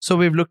 So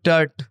we've looked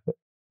at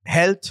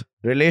health,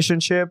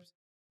 relationships,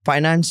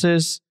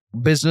 finances,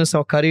 business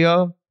or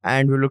career,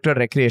 and we looked at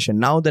recreation.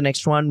 Now the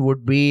next one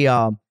would be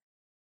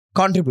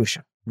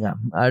contribution. Yeah,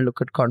 I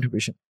look at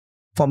contribution.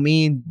 For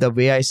me, the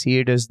way I see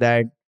it is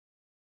that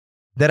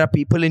there are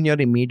people in your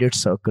immediate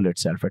circle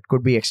itself. It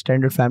could be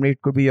extended family.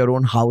 It could be your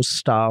own house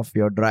staff,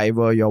 your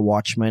driver, your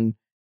watchman.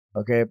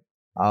 Okay.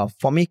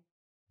 For me,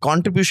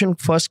 contribution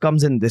first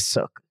comes in this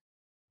circle.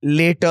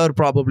 Later,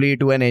 probably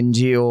to an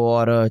NGO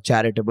or a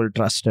charitable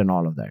trust and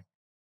all of that.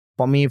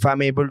 For me, if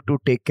I'm able to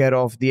take care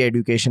of the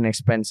education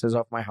expenses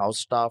of my house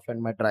staff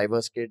and my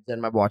driver's kids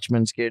and my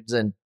watchman's kids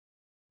and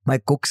my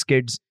cook's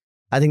kids,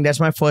 I think that's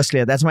my first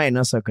layer. That's my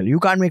inner circle. You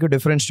can't make a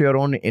difference to your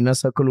own inner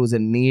circle who's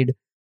in need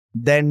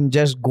than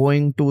just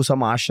going to some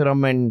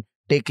ashram and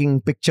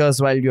taking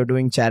pictures while you're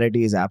doing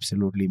charity is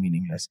absolutely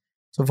meaningless.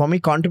 So for me,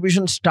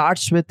 contribution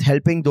starts with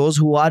helping those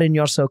who are in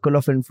your circle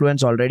of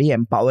influence already,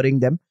 empowering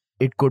them.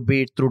 It could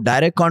be through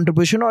direct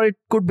contribution or it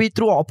could be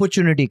through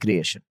opportunity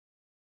creation,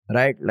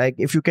 right? Like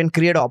if you can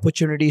create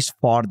opportunities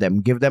for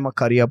them, give them a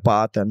career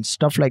path and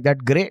stuff like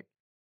that, great.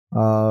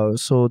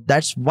 So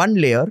that's one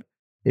layer.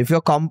 If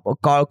your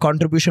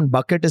contribution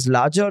bucket is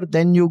larger,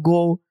 then you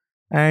go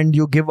and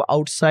you give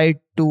outside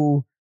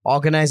to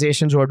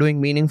organizations who are doing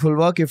meaningful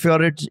work. If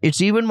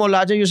it's even more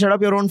larger, you set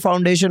up your own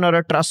foundation or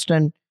a trust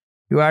and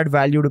you add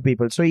value to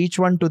people. So each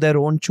one to their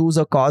own. Choose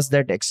a cause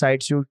that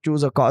excites you.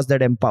 Choose a cause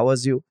that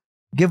empowers you.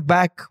 Give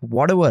back,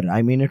 whatever.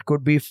 I mean, it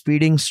could be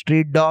feeding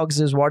street dogs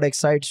is what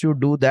excites you.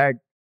 Do that.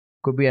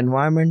 Could be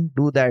environment.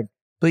 Do that.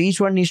 So each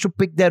one needs to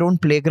pick their own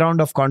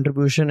playground of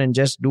contribution and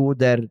just do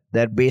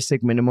their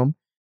basic minimum.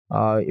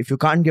 If you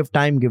can't give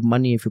time, give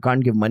money. If you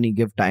can't give money,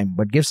 give time.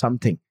 But give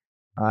something.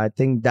 I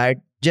think the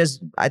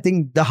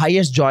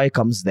highest joy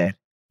comes there.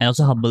 And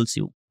also humbles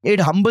you.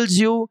 It humbles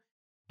you.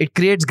 It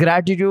creates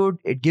gratitude.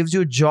 It gives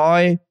you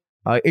joy.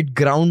 It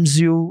grounds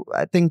you.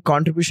 I think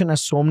contribution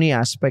has so many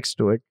aspects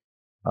to it.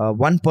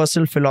 One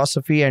personal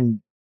philosophy,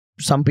 and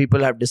some people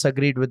have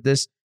disagreed with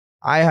this.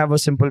 I have a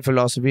simple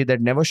philosophy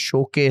that never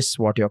showcase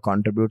what you're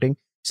contributing.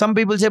 Some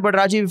people say, but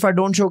Rajiv, if I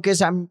don't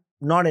showcase, I'm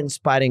not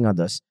inspiring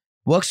others.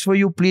 Works for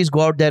you, please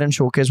go out there and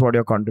showcase what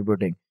you're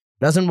contributing.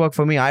 Doesn't work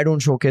for me, I don't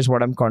showcase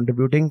what I'm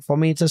contributing. For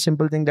me, it's a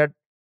simple thing that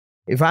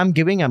if I'm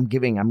giving, I'm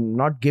giving. I'm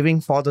not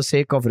giving for the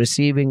sake of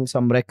receiving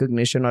some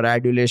recognition or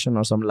adulation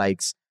or some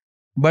likes.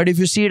 But if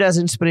you see it as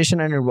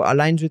inspiration and it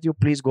aligns with you,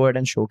 please go ahead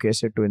and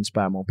showcase it to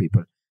inspire more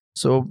people.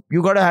 So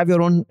you got to have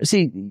your own.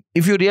 See,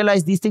 if you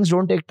realize these things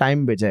don't take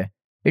time, Vijay,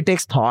 it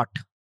takes thought.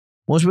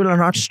 Most people are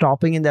not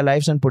stopping in their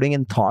lives and putting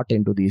in thought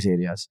into these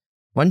areas.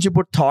 Once you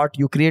put thought,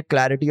 you create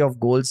clarity of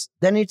goals,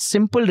 then it's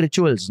simple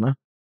rituals. No?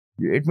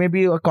 It may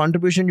be a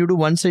contribution you do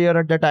once a year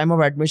at the time of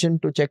admission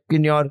to check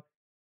in your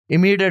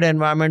immediate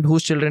environment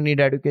whose children need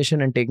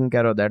education and taking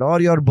care of that.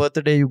 Or your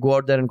birthday, you go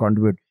out there and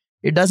contribute.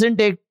 It doesn't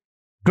take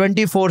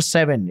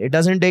 24/7. It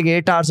doesn't take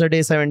 8 hours a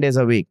day, 7 days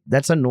a week.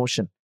 That's a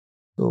notion.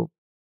 So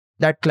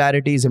that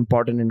clarity is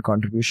important in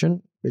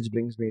contribution, which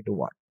brings me to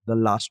what? The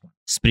last one.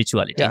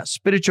 Spirituality. Yeah,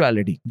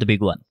 spirituality. The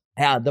big one.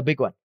 Yeah, the big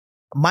one.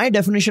 My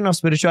definition of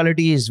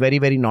spirituality is very,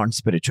 very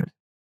non-spiritual.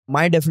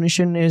 My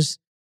definition is,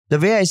 the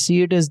way I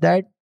see it is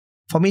that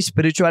for me,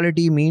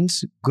 spirituality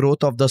means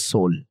growth of the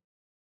soul.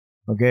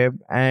 Okay.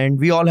 And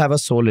we all have a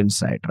soul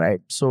inside,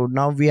 right? So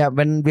now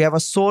when we have a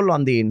soul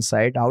on the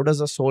inside, how does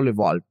a soul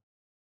evolve?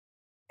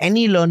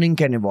 Any learning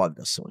can evolve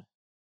the soul.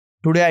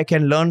 Today, I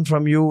can learn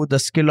from you the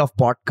skill of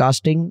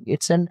podcasting.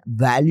 It's an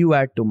value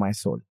add to my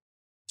soul.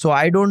 So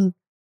I don't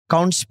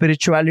count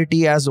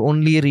spirituality as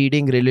only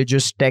reading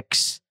religious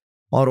texts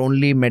or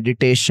only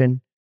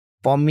meditation.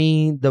 For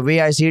me, the way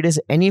I see it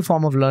is any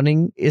form of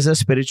learning is a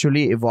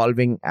spiritually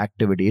evolving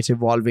activity. It's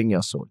evolving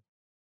your soul.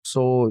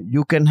 So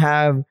you can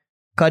have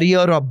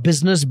career or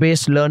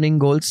business-based learning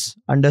goals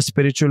under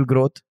spiritual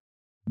growth.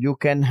 You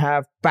can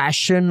have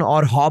passion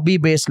or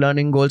hobby-based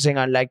learning goals, saying,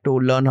 I'd like to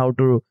learn how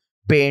to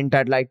paint,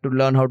 I'd like to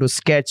learn how to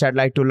sketch, I'd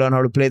like to learn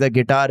how to play the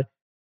guitar.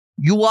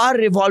 You are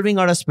evolving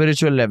at a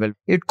spiritual level.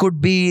 It could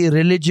be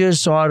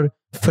religious or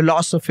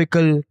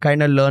philosophical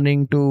kind of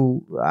learning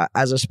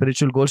as a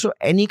spiritual goal. So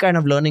any kind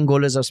of learning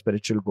goal is a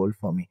spiritual goal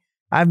for me.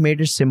 I've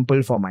made it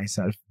simple for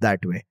myself that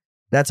way.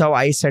 That's how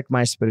I set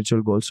my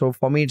spiritual goal. So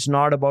for me, it's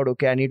not about,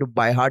 okay, I need to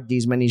by heart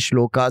these many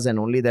shlokas and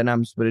only then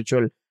I'm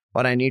spiritual,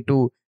 or I need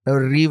to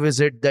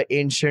revisit the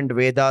ancient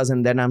Vedas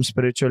and then I'm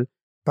spiritual.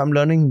 If I'm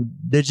learning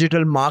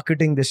digital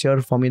marketing this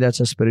year, for me, that's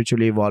a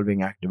spiritually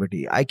evolving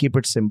activity. I keep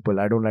it simple.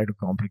 I don't like to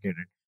complicate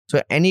it.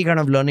 So any kind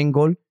of learning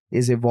goal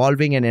is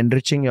evolving and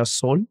enriching your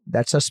soul.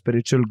 That's a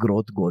spiritual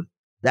growth goal.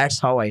 That's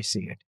how I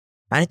see it.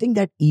 And I think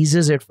that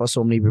eases it for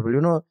so many people.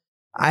 You know,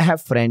 I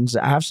have friends.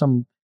 I have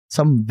some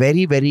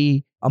very,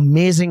 very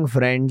amazing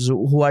friends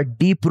who are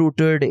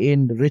deep-rooted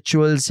in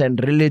rituals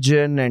and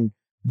religion and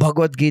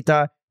Bhagavad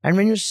Gita. And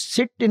when you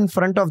sit in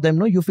front of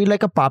them, you feel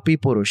like a papi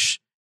purush.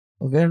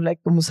 Okay, like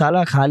tum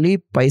sala khali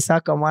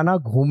paisa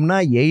kamana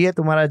ghumna yahi hai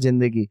tumhara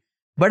zindagi.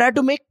 But I had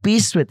to make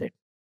peace with it.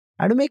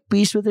 I had to make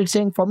peace with it,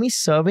 saying for me,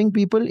 serving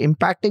people,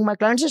 impacting my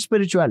clients is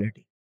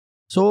spirituality.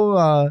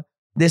 So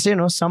they say,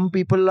 some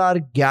people are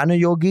jnana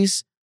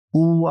yogis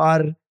who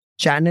are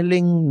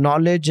channeling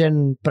knowledge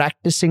and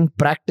practicing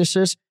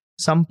practices.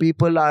 Some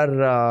people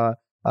are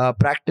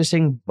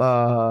practicing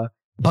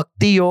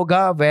bhakti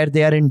yoga, where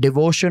they are in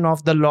devotion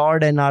of the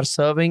Lord and are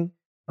serving.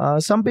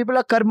 Some people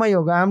are karma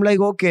yoga. I'm like,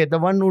 okay, the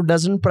one who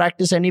doesn't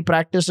practice any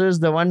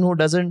practices, the one who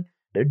doesn't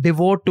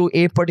devote to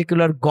a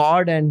particular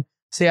God and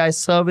say, I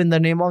serve in the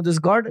name of this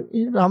God,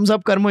 hum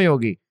sab karma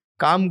yogi.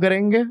 Kaam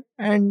karenge,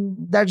 and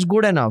that's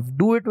good enough.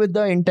 Do it with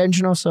the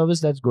intention of service,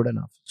 that's good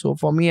enough. So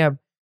for me, I've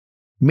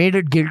made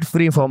it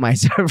guilt-free for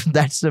myself.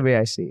 That's the way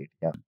I see it.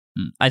 Yeah.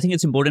 I think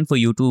it's important for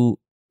you to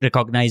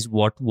recognize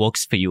what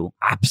works for you.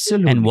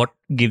 Absolutely. And what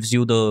gives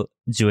you the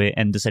joy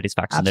and the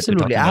satisfaction.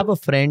 Absolutely. I have a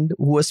friend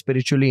who was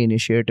spiritually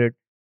initiated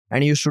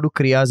and he used to do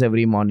kriyas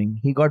every morning.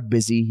 He got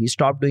busy. He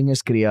stopped doing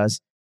his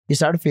kriyas. He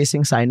started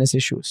facing sinus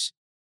issues.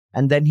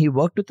 And then he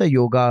worked with a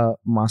yoga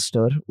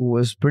master who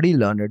was pretty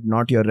learned,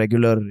 not your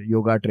regular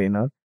yoga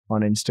trainer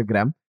on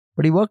Instagram.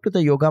 But he worked with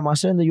a yoga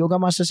master, and the yoga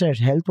master said,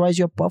 health-wise,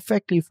 you're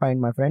perfectly fine,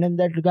 my friend. And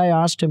that guy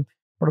asked him,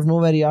 out of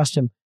nowhere, he asked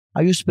him,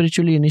 are you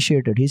spiritually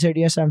initiated? He said,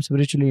 yes, I'm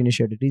spiritually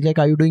initiated. He's like,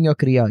 are you doing your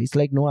kriya? He's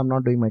like, no, I'm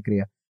not doing my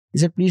kriya. He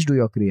said, please do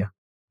your kriya.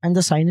 And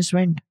the sinus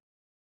went.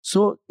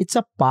 So it's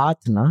a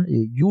path, na?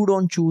 You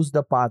don't choose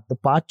the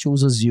path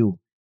chooses you.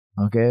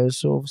 Okay,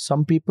 so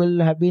some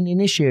people have been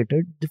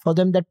initiated. For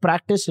them, that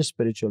practice is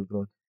spiritual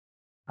growth.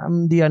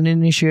 I'm the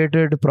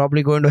uninitiated,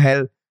 probably going to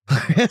hell.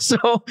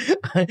 So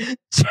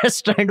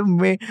just trying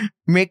to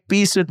make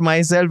peace with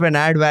myself and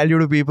add value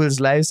to people's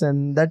lives.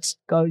 And that's,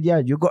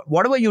 you got,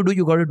 whatever you do,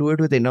 you got to do it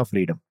with enough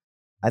freedom.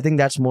 I think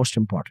that's most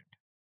important.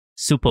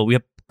 Super. We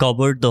have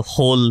covered the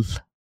whole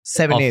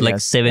seven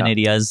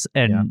areas.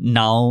 And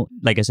now,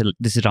 like I said,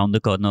 this is around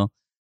the corner.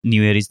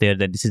 New Year is there.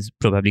 That this is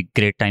probably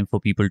great time for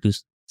people to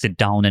sit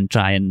down and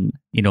try and,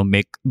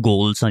 make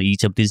goals on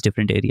each of these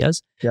different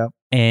areas. Yeah.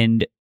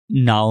 And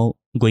now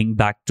going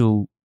back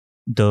to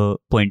the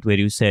point where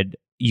you said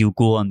you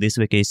go on this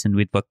vacation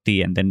with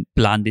Bhakti and then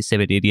plan these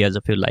 7 areas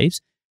of your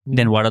lives,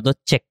 then what are the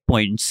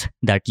checkpoints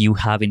that you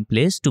have in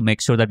place to make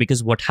sure that,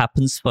 because what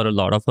happens for a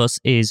lot of us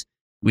is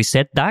we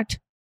set that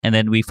and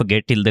then we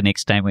forget till the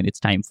next time when it's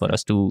time for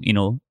us to,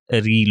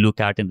 re-look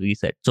at and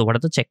reset. So what are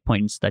the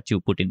checkpoints that you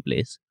put in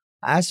place?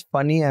 As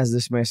funny as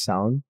this may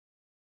sound,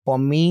 for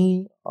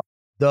me,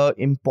 the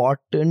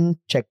important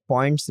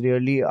checkpoints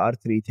really are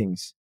 3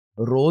 things: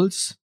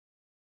 roles,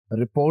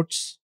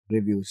 reports,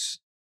 reviews.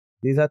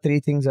 These are 3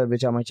 things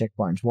which are my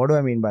checkpoints. What do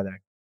I mean by that?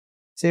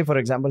 Say, for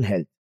example,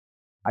 health.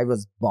 I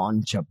was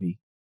born chubby.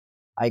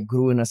 I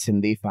grew in a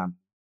Sindhi family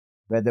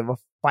where there were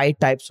 5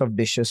 types of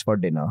dishes for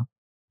dinner.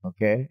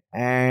 Okay.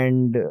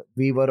 And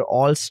we were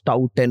all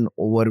stout and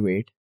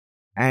overweight.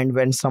 And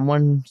when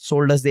someone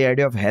sold us the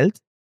idea of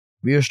health,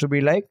 we used to be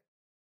like,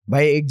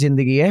 bhai, ek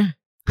zindagi hai.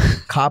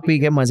 Kha pi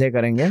ke maze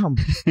karenge hum.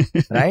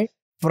 Right?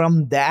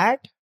 From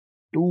that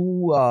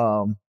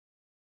to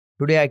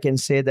today, I can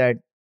say that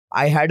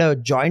I had a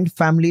joint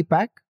family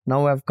pack.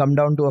 Now I've come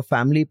down to a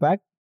family pack,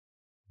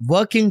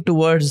 working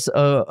towards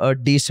a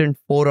decent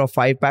 4 or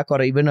 5 pack,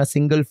 or even a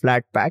single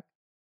flat pack.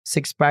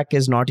 6 pack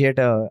is not yet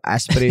a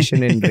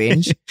aspiration in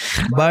range.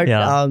 But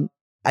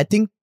I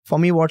think for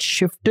me, what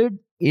shifted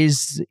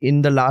is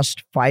in the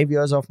last 5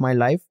 years of my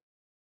life,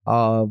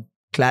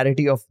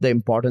 clarity of the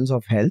importance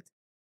of health.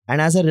 And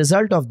as a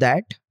result of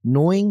that,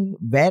 knowing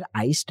where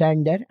I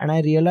stand there, and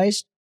I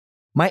realized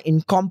my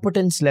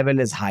incompetence level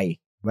is high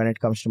when it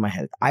comes to my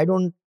health. I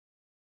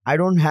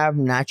don't have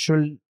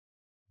natural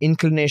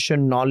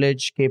inclination,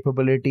 knowledge,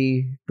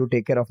 capability to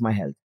take care of my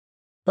health.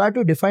 So I have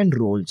to define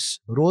roles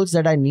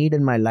that I need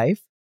in my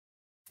life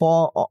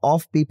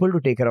of people to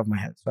take care of my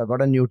health. So I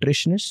got a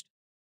nutritionist.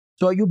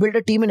 So you build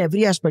a team in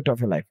every aspect of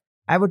your life.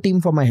 I have a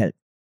team for my health.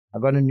 I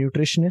got a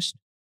nutritionist.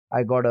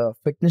 I got a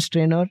fitness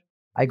trainer.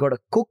 I got a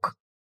cook.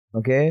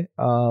 Okay,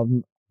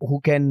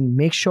 who can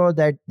make sure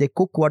that they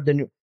cook what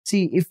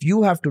see, if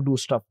you have to do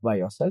stuff by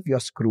yourself, you're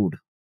screwed.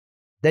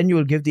 Then you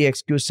will give the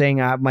excuse saying,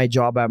 I have my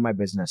job, I have my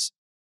business.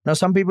 Now,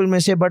 some people may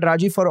say, but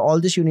Rajiv, for all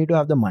this, you need to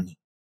have the money.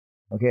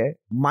 Okay.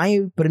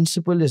 My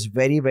principle is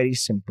very, very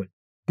simple.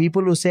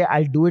 People who say,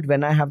 I'll do it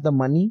when I have the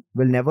money,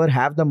 will never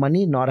have the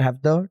money, nor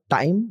have the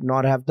time,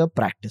 nor have the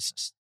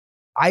practices.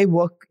 I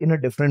work in a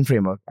different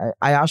framework.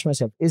 I ask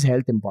myself, is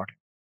health important?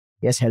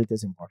 Yes, health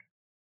is important.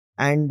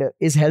 And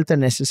is health a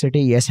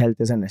necessity? Yes, health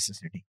is a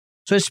necessity.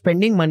 So is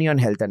spending money on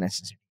health a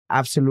necessity?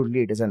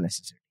 Absolutely, it is a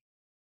necessity.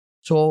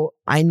 So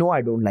I know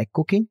I don't like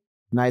cooking.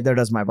 Neither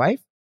does my wife.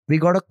 We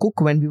got a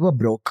cook when we were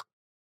broke.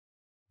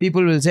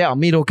 People will say,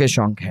 Amiro ke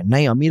shaunk hai.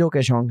 Nahi, Amiro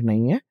ke shaunk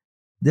nahi hai.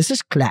 This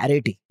is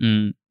clarity.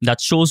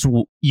 That shows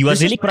you are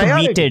really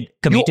committed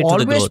to the growth. You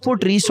always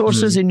put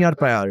resources in your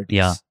priorities.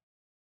 Yeah.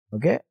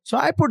 Okay. So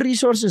I put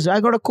resources. I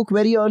got to cook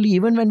very early.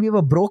 Even when we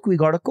were broke, we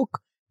got to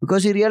cook.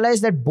 Because we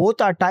realized that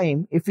both our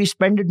time, if we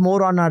spend it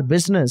more on our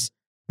business,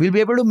 we'll be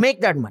able to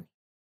make that money.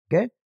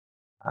 Okay.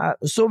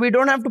 So we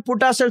don't have to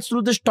put ourselves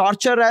through this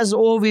torture as,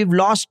 oh, we've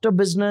lost a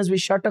business, we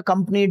shut a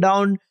company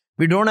down,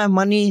 we don't have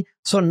money.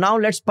 So now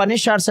let's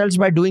punish ourselves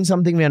by doing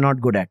something we are not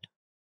good at.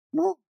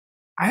 No,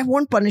 I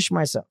won't punish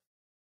myself.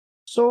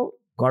 So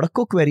gotta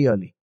cook very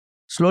early.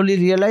 Slowly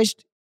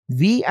realized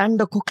we and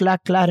the cook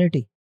lack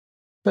clarity.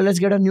 So let's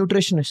get a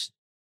nutritionist.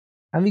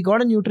 And we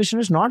got a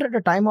nutritionist not at a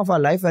time of our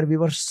life where we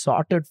were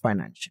sorted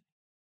financially.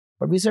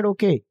 But we said,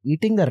 okay,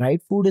 eating the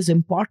right food is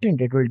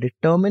important. It will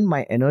determine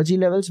my energy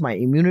levels, my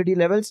immunity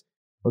levels.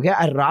 Okay,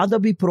 I'd rather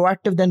be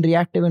proactive than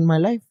reactive in my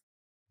life.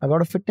 I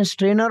got a fitness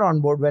trainer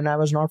on board when I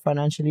was not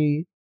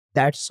financially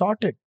that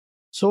sorted.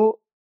 So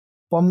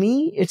for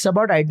me, it's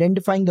about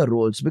identifying the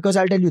roles, because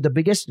I'll tell you the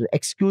biggest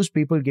excuse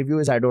people give you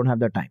is I don't have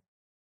the time.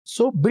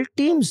 So build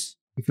teams.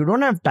 If you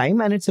don't have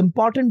time and it's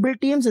important,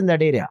 build teams in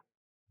that area,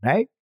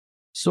 right?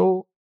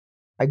 So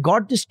I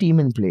got this team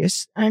in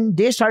place and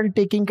they started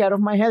taking care of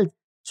my health.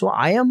 So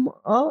I am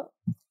a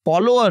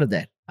follower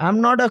there.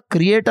 I'm not a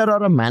creator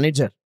or a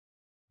manager.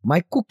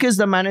 My cook is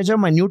the manager.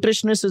 My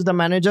nutritionist is the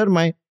manager.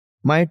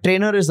 My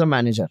trainer is the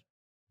manager.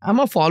 I'm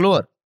a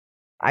follower.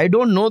 I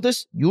don't know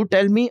this. You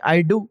tell me,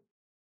 I do.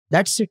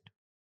 That's it.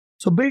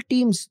 So build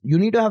teams. You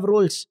need to have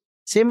roles.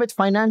 Same with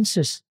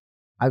finances.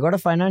 I got a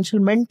financial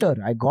mentor.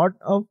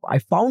 I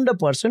found a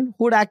person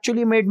who had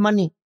actually made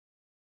money.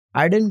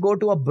 I didn't go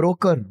to a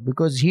broker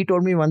because he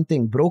told me one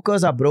thing: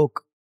 brokers are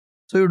broke.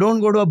 So you don't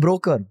go to a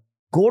broker.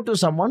 Go to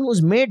someone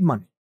who's made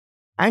money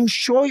and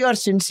show your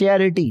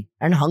sincerity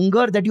and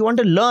hunger that you want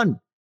to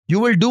learn. You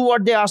will do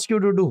what they ask you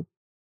to do.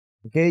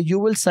 Okay, you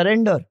will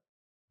surrender.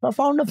 So I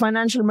found a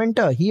financial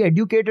mentor. He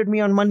educated me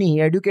on money.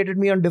 He educated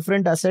me on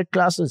different asset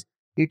classes.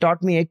 He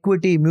taught me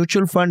equity,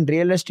 mutual fund,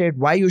 real estate,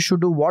 why you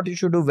should do, what you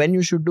should do, when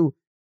you should do.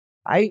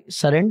 I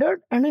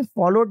surrendered and I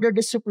followed the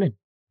discipline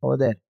over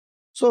there.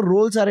 So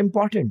roles are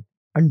important.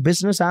 And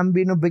business, I'm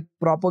being a big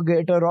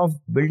propagator of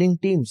building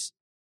teams,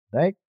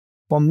 right?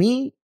 For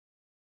me,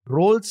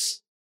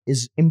 roles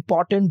is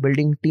important.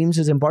 Building teams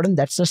is important.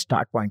 That's the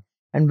start point.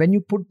 And when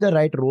you put the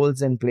right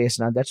roles in place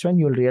now, that's when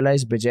you'll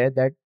realize, Bijay,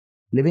 that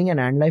living an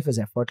ant life is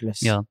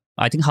effortless. Yeah.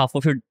 I think half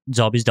of your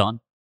job is done.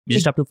 You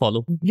just have to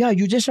follow. Yeah,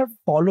 you just have to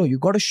follow. You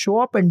got to show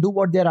up and do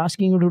what they're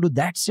asking you to do.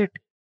 That's it.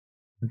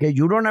 Okay,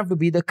 you don't have to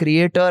be the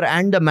creator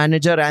and the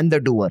manager and the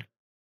doer.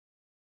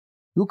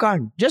 You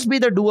can't. Just be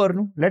the doer.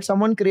 No? Let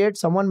someone create,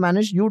 someone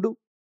manage, you do.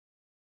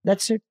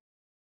 That's it.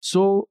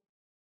 So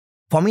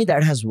for me,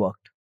 that has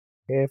worked.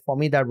 Okay? For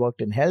me, that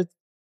worked in health,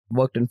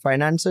 worked in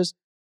finances,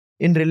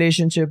 in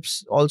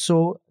relationships.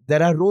 Also,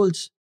 there are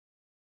roles.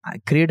 I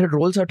created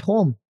roles at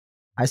home.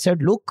 I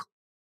said, look,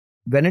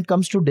 when it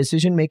comes to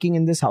decision making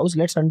in this house,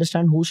 let's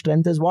understand whose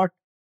strength is what.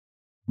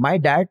 My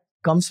dad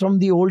comes from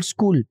the old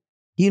school.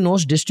 He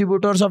knows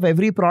distributors of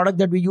every product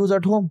that we use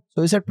at home.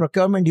 So he said,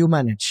 procurement, you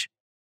manage.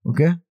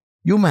 Okay?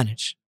 You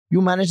manage.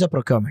 You manage the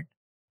procurement.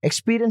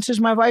 Experiences,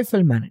 my wife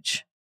will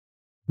manage.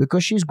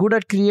 Because she's good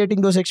at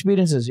creating those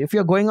experiences. If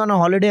you're going on a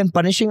holiday and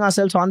punishing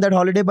ourselves on that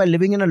holiday by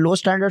living in a low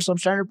standard,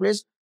 substandard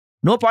place,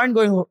 no point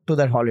going to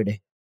that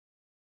holiday.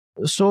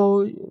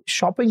 So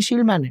shopping,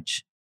 she'll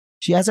manage.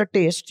 She has a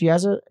taste.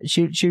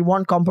 She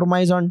won't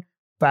compromise on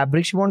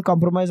fabric. She won't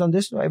compromise on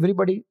this. So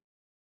everybody,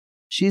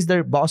 she's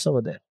the boss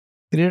over there.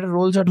 Created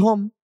roles at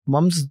home.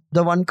 Mom's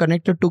the one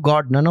connected to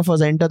God. None of us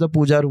enter the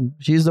puja room.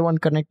 She's the one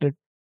connected.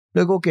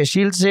 Like, okay,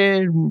 she'll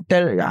say,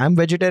 tell, I'm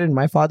vegetarian.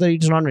 My father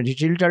eats non-veg.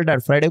 She'll tell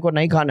that Friday ko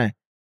nahi khana hai.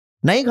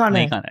 Nahi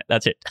khana hai.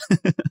 That's it.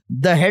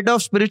 The head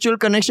of spiritual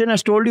connection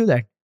has told you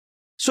that.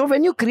 So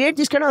when you create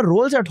these kind of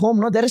roles at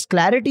home, no, there is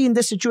clarity in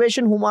the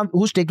situation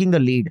who's taking the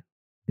lead.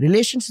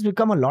 Relationships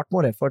become a lot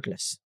more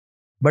effortless.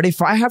 But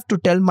if I have to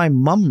tell my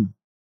mom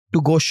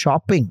to go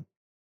shopping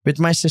with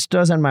my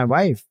sisters and my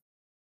wife,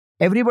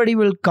 everybody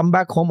will come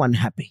back home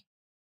unhappy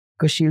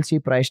because she'll see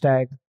price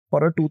tag.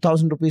 For a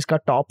 2,000 rupees ka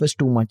top is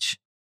too much.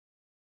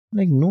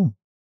 Like, no.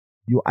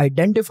 You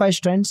identify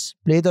strengths,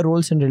 play the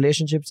roles in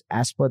relationships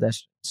as per their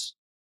strengths.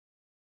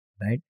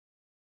 Right?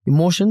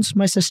 Emotions,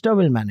 my sister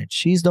will manage.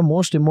 She's the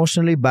most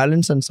emotionally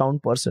balanced and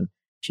sound person.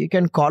 She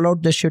can call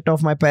out the shit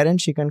of my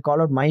parents. She can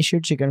call out my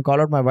shit. She can call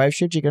out my wife's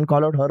shit. She can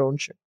call out her own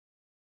shit.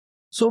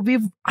 So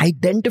we've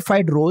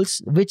identified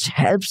roles which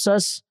helps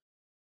us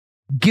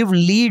give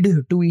lead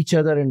to each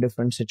other in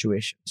different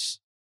situations.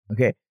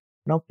 Okay.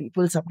 Now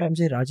people sometimes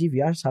say, Rajiv,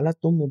 yaar, sala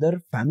tum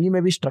idhar family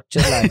mein bhi structure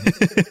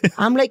laaye.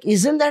 I'm like,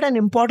 isn't that an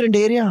important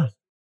area?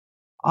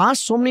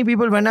 Ask so many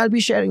people when I'll be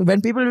sharing,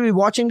 when people will be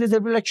watching this, they'll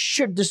be like,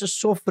 shit, this is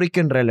so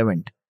freaking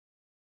relevant.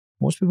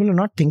 Most people are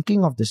not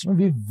thinking of this.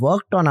 We've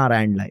worked on our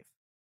end life.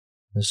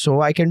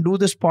 So I can do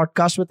this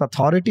podcast with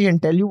authority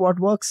and tell you what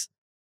works,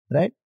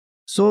 right?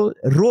 So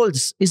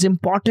roles is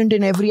important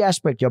in every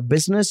aspect. Your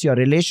business, your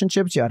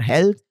relationships, your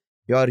health,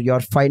 your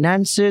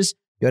finances,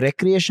 your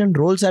recreation.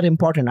 Roles are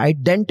important.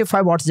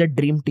 Identify what's their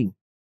dream team.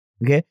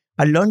 Okay.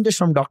 I learned this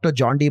from Dr.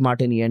 John D.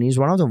 Martini, and he's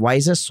one of the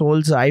wisest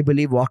souls I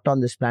believe walked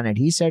on this planet.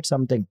 He said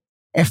something.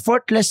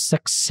 Effortless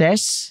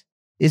success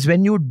is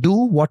when you do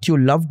what you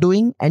love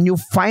doing and you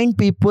find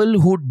people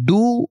who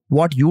do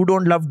what you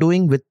don't love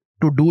doing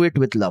to do it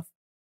with love.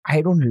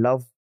 I don't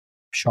love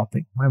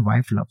shopping. My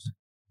wife loves it.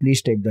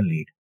 Please take the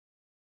lead.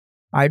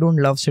 I don't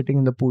love sitting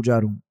in the puja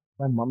room.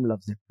 My mom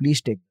loves it.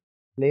 Please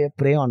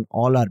pray on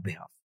all our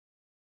behalf.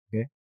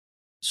 Okay.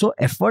 So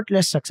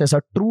effortless success,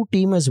 a true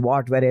team is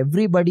what? Where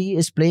everybody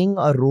is playing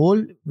a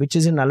role which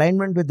is in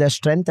alignment with their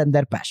strength and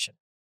their passion.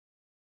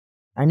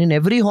 And in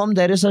every home,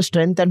 there is a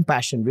strength and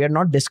passion. We are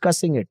not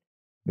discussing it.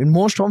 In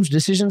most homes,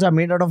 decisions are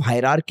made out of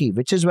hierarchy,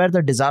 which is where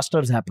the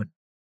disasters happen,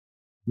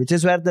 which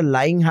is where the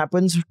lying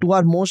happens to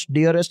our most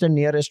dearest and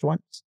nearest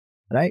ones,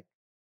 right?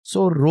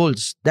 So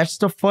roles, that's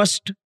the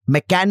first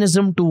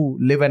mechanism to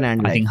live an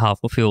and I life. think half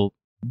of your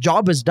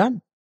Job is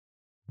done.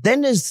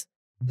 Then is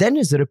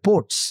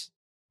reports.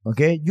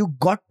 Okay, you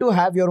got to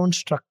have your own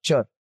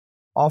structure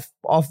of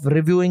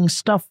reviewing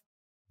stuff.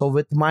 So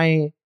with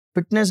my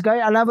fitness guy,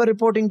 I'll have a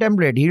reporting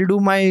template. He'll do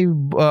my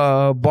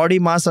body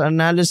mass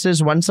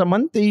analysis once a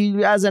month.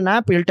 He has an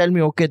app. He'll tell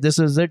me, okay, this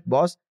is it,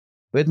 boss.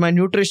 With my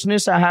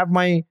nutritionist, I have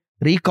my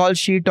recall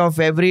sheet of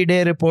every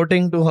day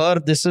reporting to her.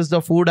 This is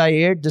the food I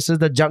ate. This is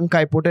the junk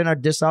I put in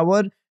at this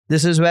hour.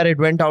 This is where it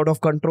went out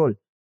of control.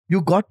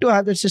 You got to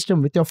have the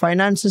system. With your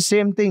finances,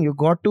 same thing. You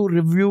got to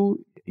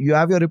review. You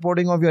have your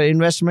reporting of your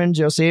investments,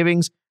 your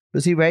savings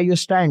to see where you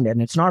stand.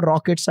 And it's not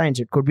rocket science.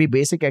 It could be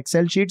basic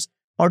Excel sheets.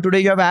 Or today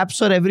you have apps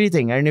for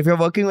everything. And if you're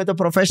working with a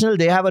professional,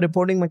 they have a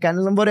reporting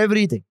mechanism for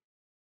everything.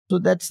 So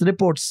that's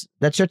reports.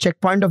 That's your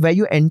checkpoint of where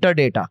you enter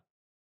data.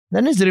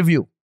 Then is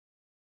review.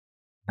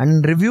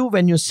 And review,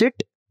 when you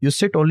sit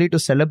only to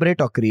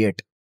celebrate or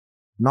create,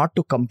 not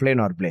to complain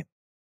or blame,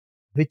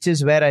 which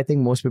is where I think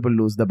most people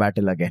lose the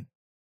battle again.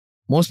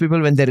 Most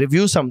people, when they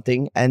review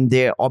something and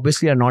they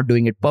obviously are not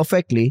doing it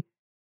perfectly,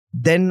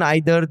 then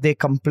either they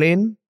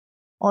complain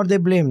or they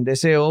blame. They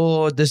say,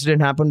 oh, this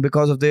didn't happen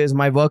because of this.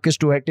 My work is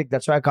too hectic.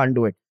 That's why I can't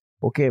do it.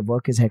 Okay,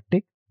 work is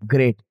hectic.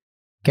 Great.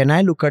 Can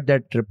I look at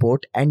that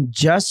report and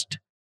just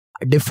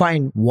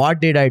define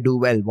what did I do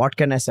well? What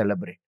can I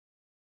celebrate?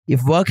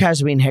 If work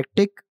has been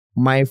hectic,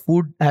 my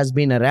food has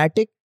been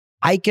erratic,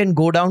 I can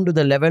go down to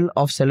the level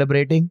of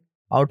celebrating.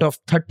 Out of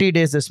 30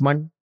 days this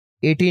month,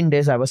 18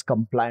 days I was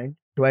compliant,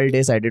 12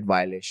 days I did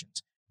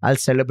violations. I'll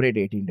celebrate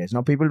 18 days.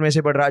 Now people may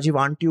say, but Rajiv,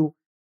 aren't you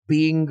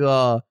being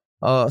a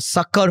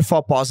sucker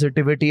for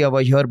positivity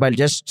over here by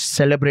just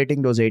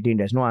celebrating those 18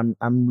 days? No,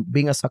 I'm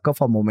being a sucker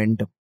for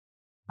momentum.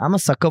 I'm a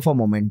sucker for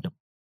momentum.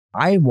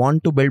 I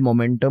want to build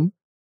momentum.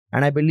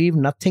 And I believe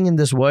nothing in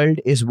this world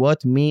is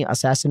worth me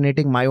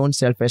assassinating my own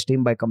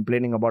self-esteem by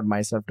complaining about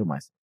myself to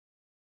myself.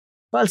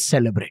 So I'll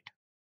celebrate.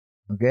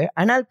 Okay.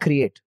 And I'll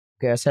create.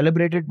 Okay. I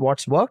celebrated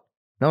what's worked.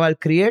 Now I'll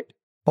create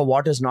for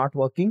what is not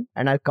working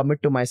and I'll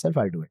commit to myself.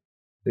 I'll do it.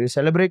 So you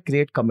celebrate,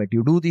 create, commit.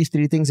 You do these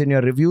three things in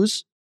your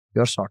reviews,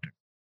 you're sorted.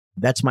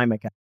 That's my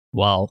mechanism.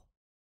 Wow.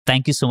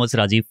 Thank you so much,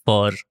 Rajiv,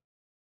 for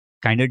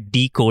kind of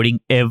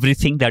decoding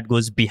everything that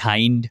goes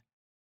behind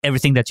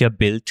everything that you have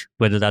built,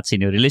 whether that's in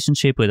your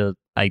relationship, whether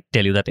I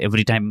tell you that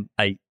every time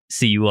I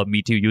see you or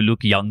meet you, you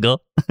look younger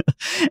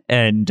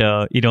and,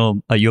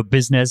 your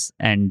business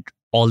and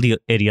all the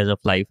areas of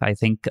life. I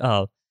think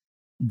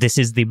this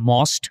is the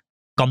most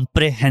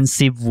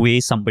comprehensive way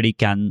somebody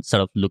can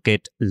sort of look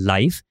at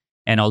life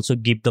and also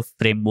give the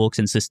frameworks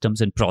and systems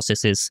and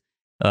processes,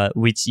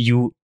 which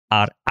you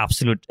are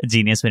absolute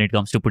genius when it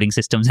comes to putting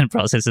systems and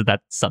processes.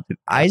 That's something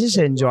I just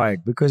enjoy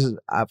it because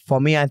for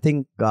me, I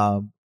think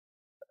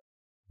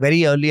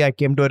very early I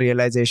came to a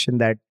realization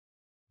that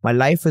my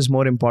life is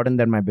more important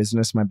than my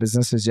business. My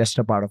business is just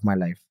a part of my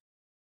life.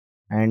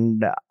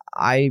 And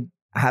I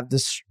have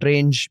this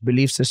strange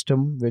belief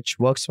system which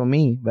works for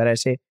me where I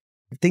say,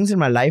 if things in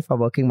my life are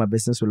working, my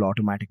business will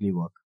automatically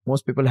work.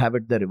 Most people have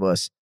it the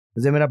reverse.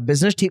 जब मेरा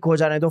business ठीक हो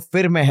जाने तो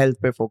फिर मैं health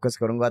पे focus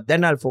करूंगा.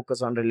 Then I'll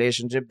focus on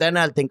relationship. Then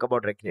I'll think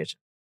about recreation.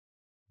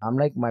 I'm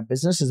like, my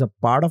business is a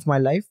part of my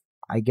life.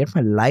 I get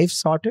my life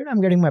sorted.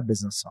 I'm getting my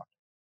business sorted.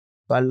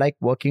 So I like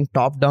working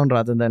top down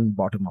rather than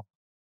bottom up.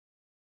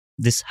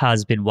 This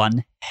has been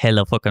one hell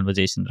of a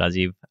conversation,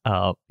 Rajiv.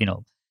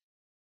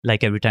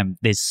 Like every time,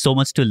 there's so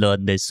much to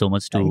learn. There's so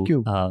much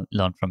to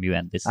learn from you.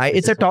 And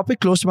it's a topic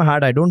close to my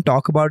heart. I don't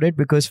talk about it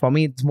because for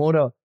me, it's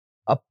more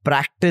a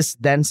practice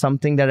than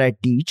something that I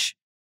teach.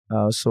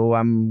 So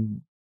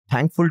I'm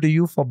thankful to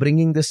you for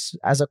bringing this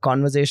as a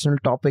conversational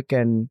topic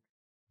and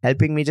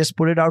helping me just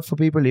put it out for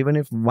people. Even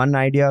if one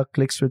idea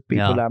clicks with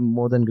people, I'm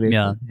more than grateful.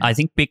 Yeah, I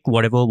think pick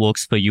whatever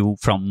works for you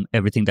from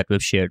everything that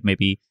we've shared.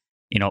 Maybe,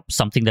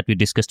 something that we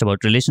discussed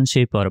about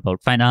relationship or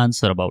about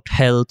finance or about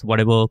health,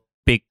 whatever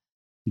pick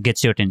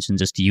gets your attention,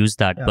 just use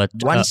that. Yeah. But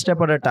one step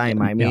at a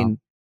time. I mean,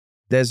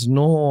 there's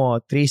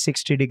no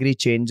 360-degree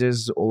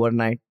changes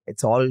overnight.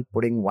 It's all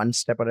putting one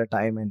step at a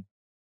time. And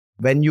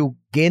when you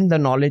gain the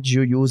knowledge,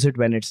 you use it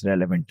when it's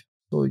relevant.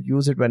 So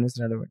use it when it's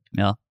relevant.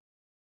 Yeah.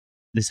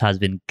 This has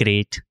been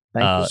great,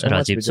 Thank you so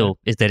Rajiv. much, So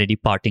is there any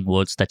parting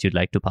words that you'd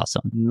like to pass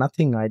on?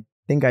 Nothing. I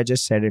think I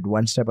just said it,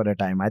 one step at a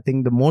time. I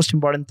think the most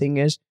important thing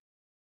is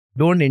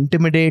don't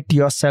intimidate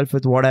yourself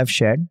with what I've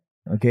shared.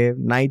 Okay.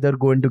 Neither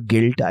go into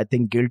guilt. I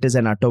think guilt is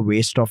an utter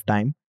waste of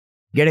time.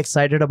 Get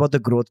excited about the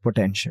growth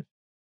potential.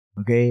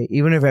 Okay.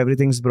 Even if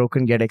everything's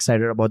broken, get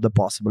excited about the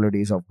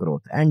possibilities of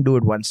growth and do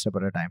it one step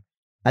at a time.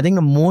 I think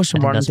the most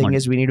important thing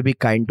is we need to be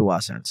kind to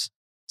ourselves.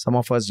 Some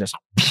of us just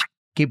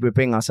keep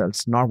whipping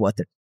ourselves. Not worth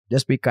it.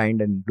 Just be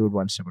kind and do it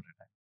one step at a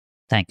time.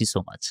 Thank you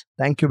so much.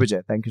 Thank you,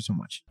 Vijay. Thank you so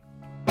much.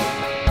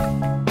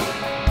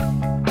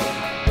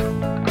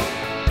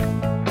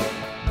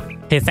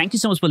 Hey, thank you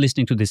so much for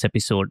listening to this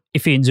episode.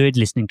 If you enjoyed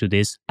listening to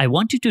this, I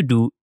want you to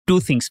do 2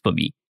 things for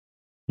me.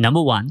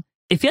 Number 1,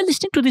 if you're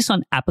listening to this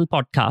on Apple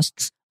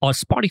Podcasts or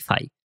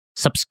Spotify,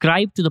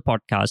 subscribe to the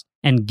podcast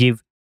and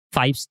give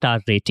 5-star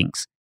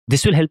ratings.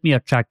 This will help me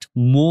attract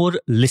more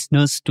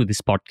listeners to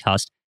this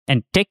podcast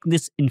and take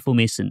this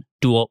information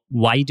to a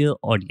wider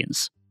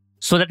audience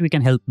so that we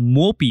can help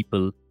more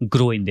people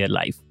grow in their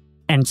life.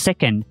 And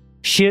second,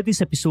 share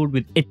this episode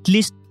with at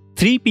least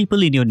 3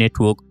 people in your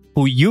network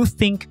who you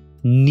think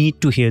need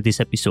to hear this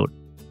episode.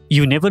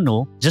 You never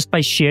know, just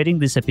by sharing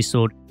this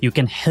episode, you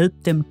can help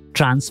them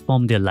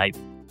transform their life.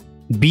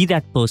 Be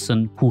that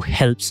person who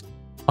helps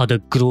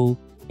others grow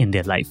in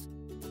their life.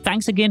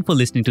 Thanks again for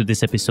listening to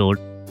this episode.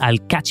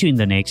 I'll catch you in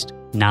the next.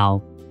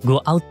 Now,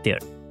 go out there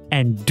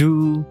and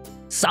do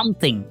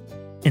something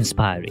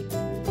inspiring.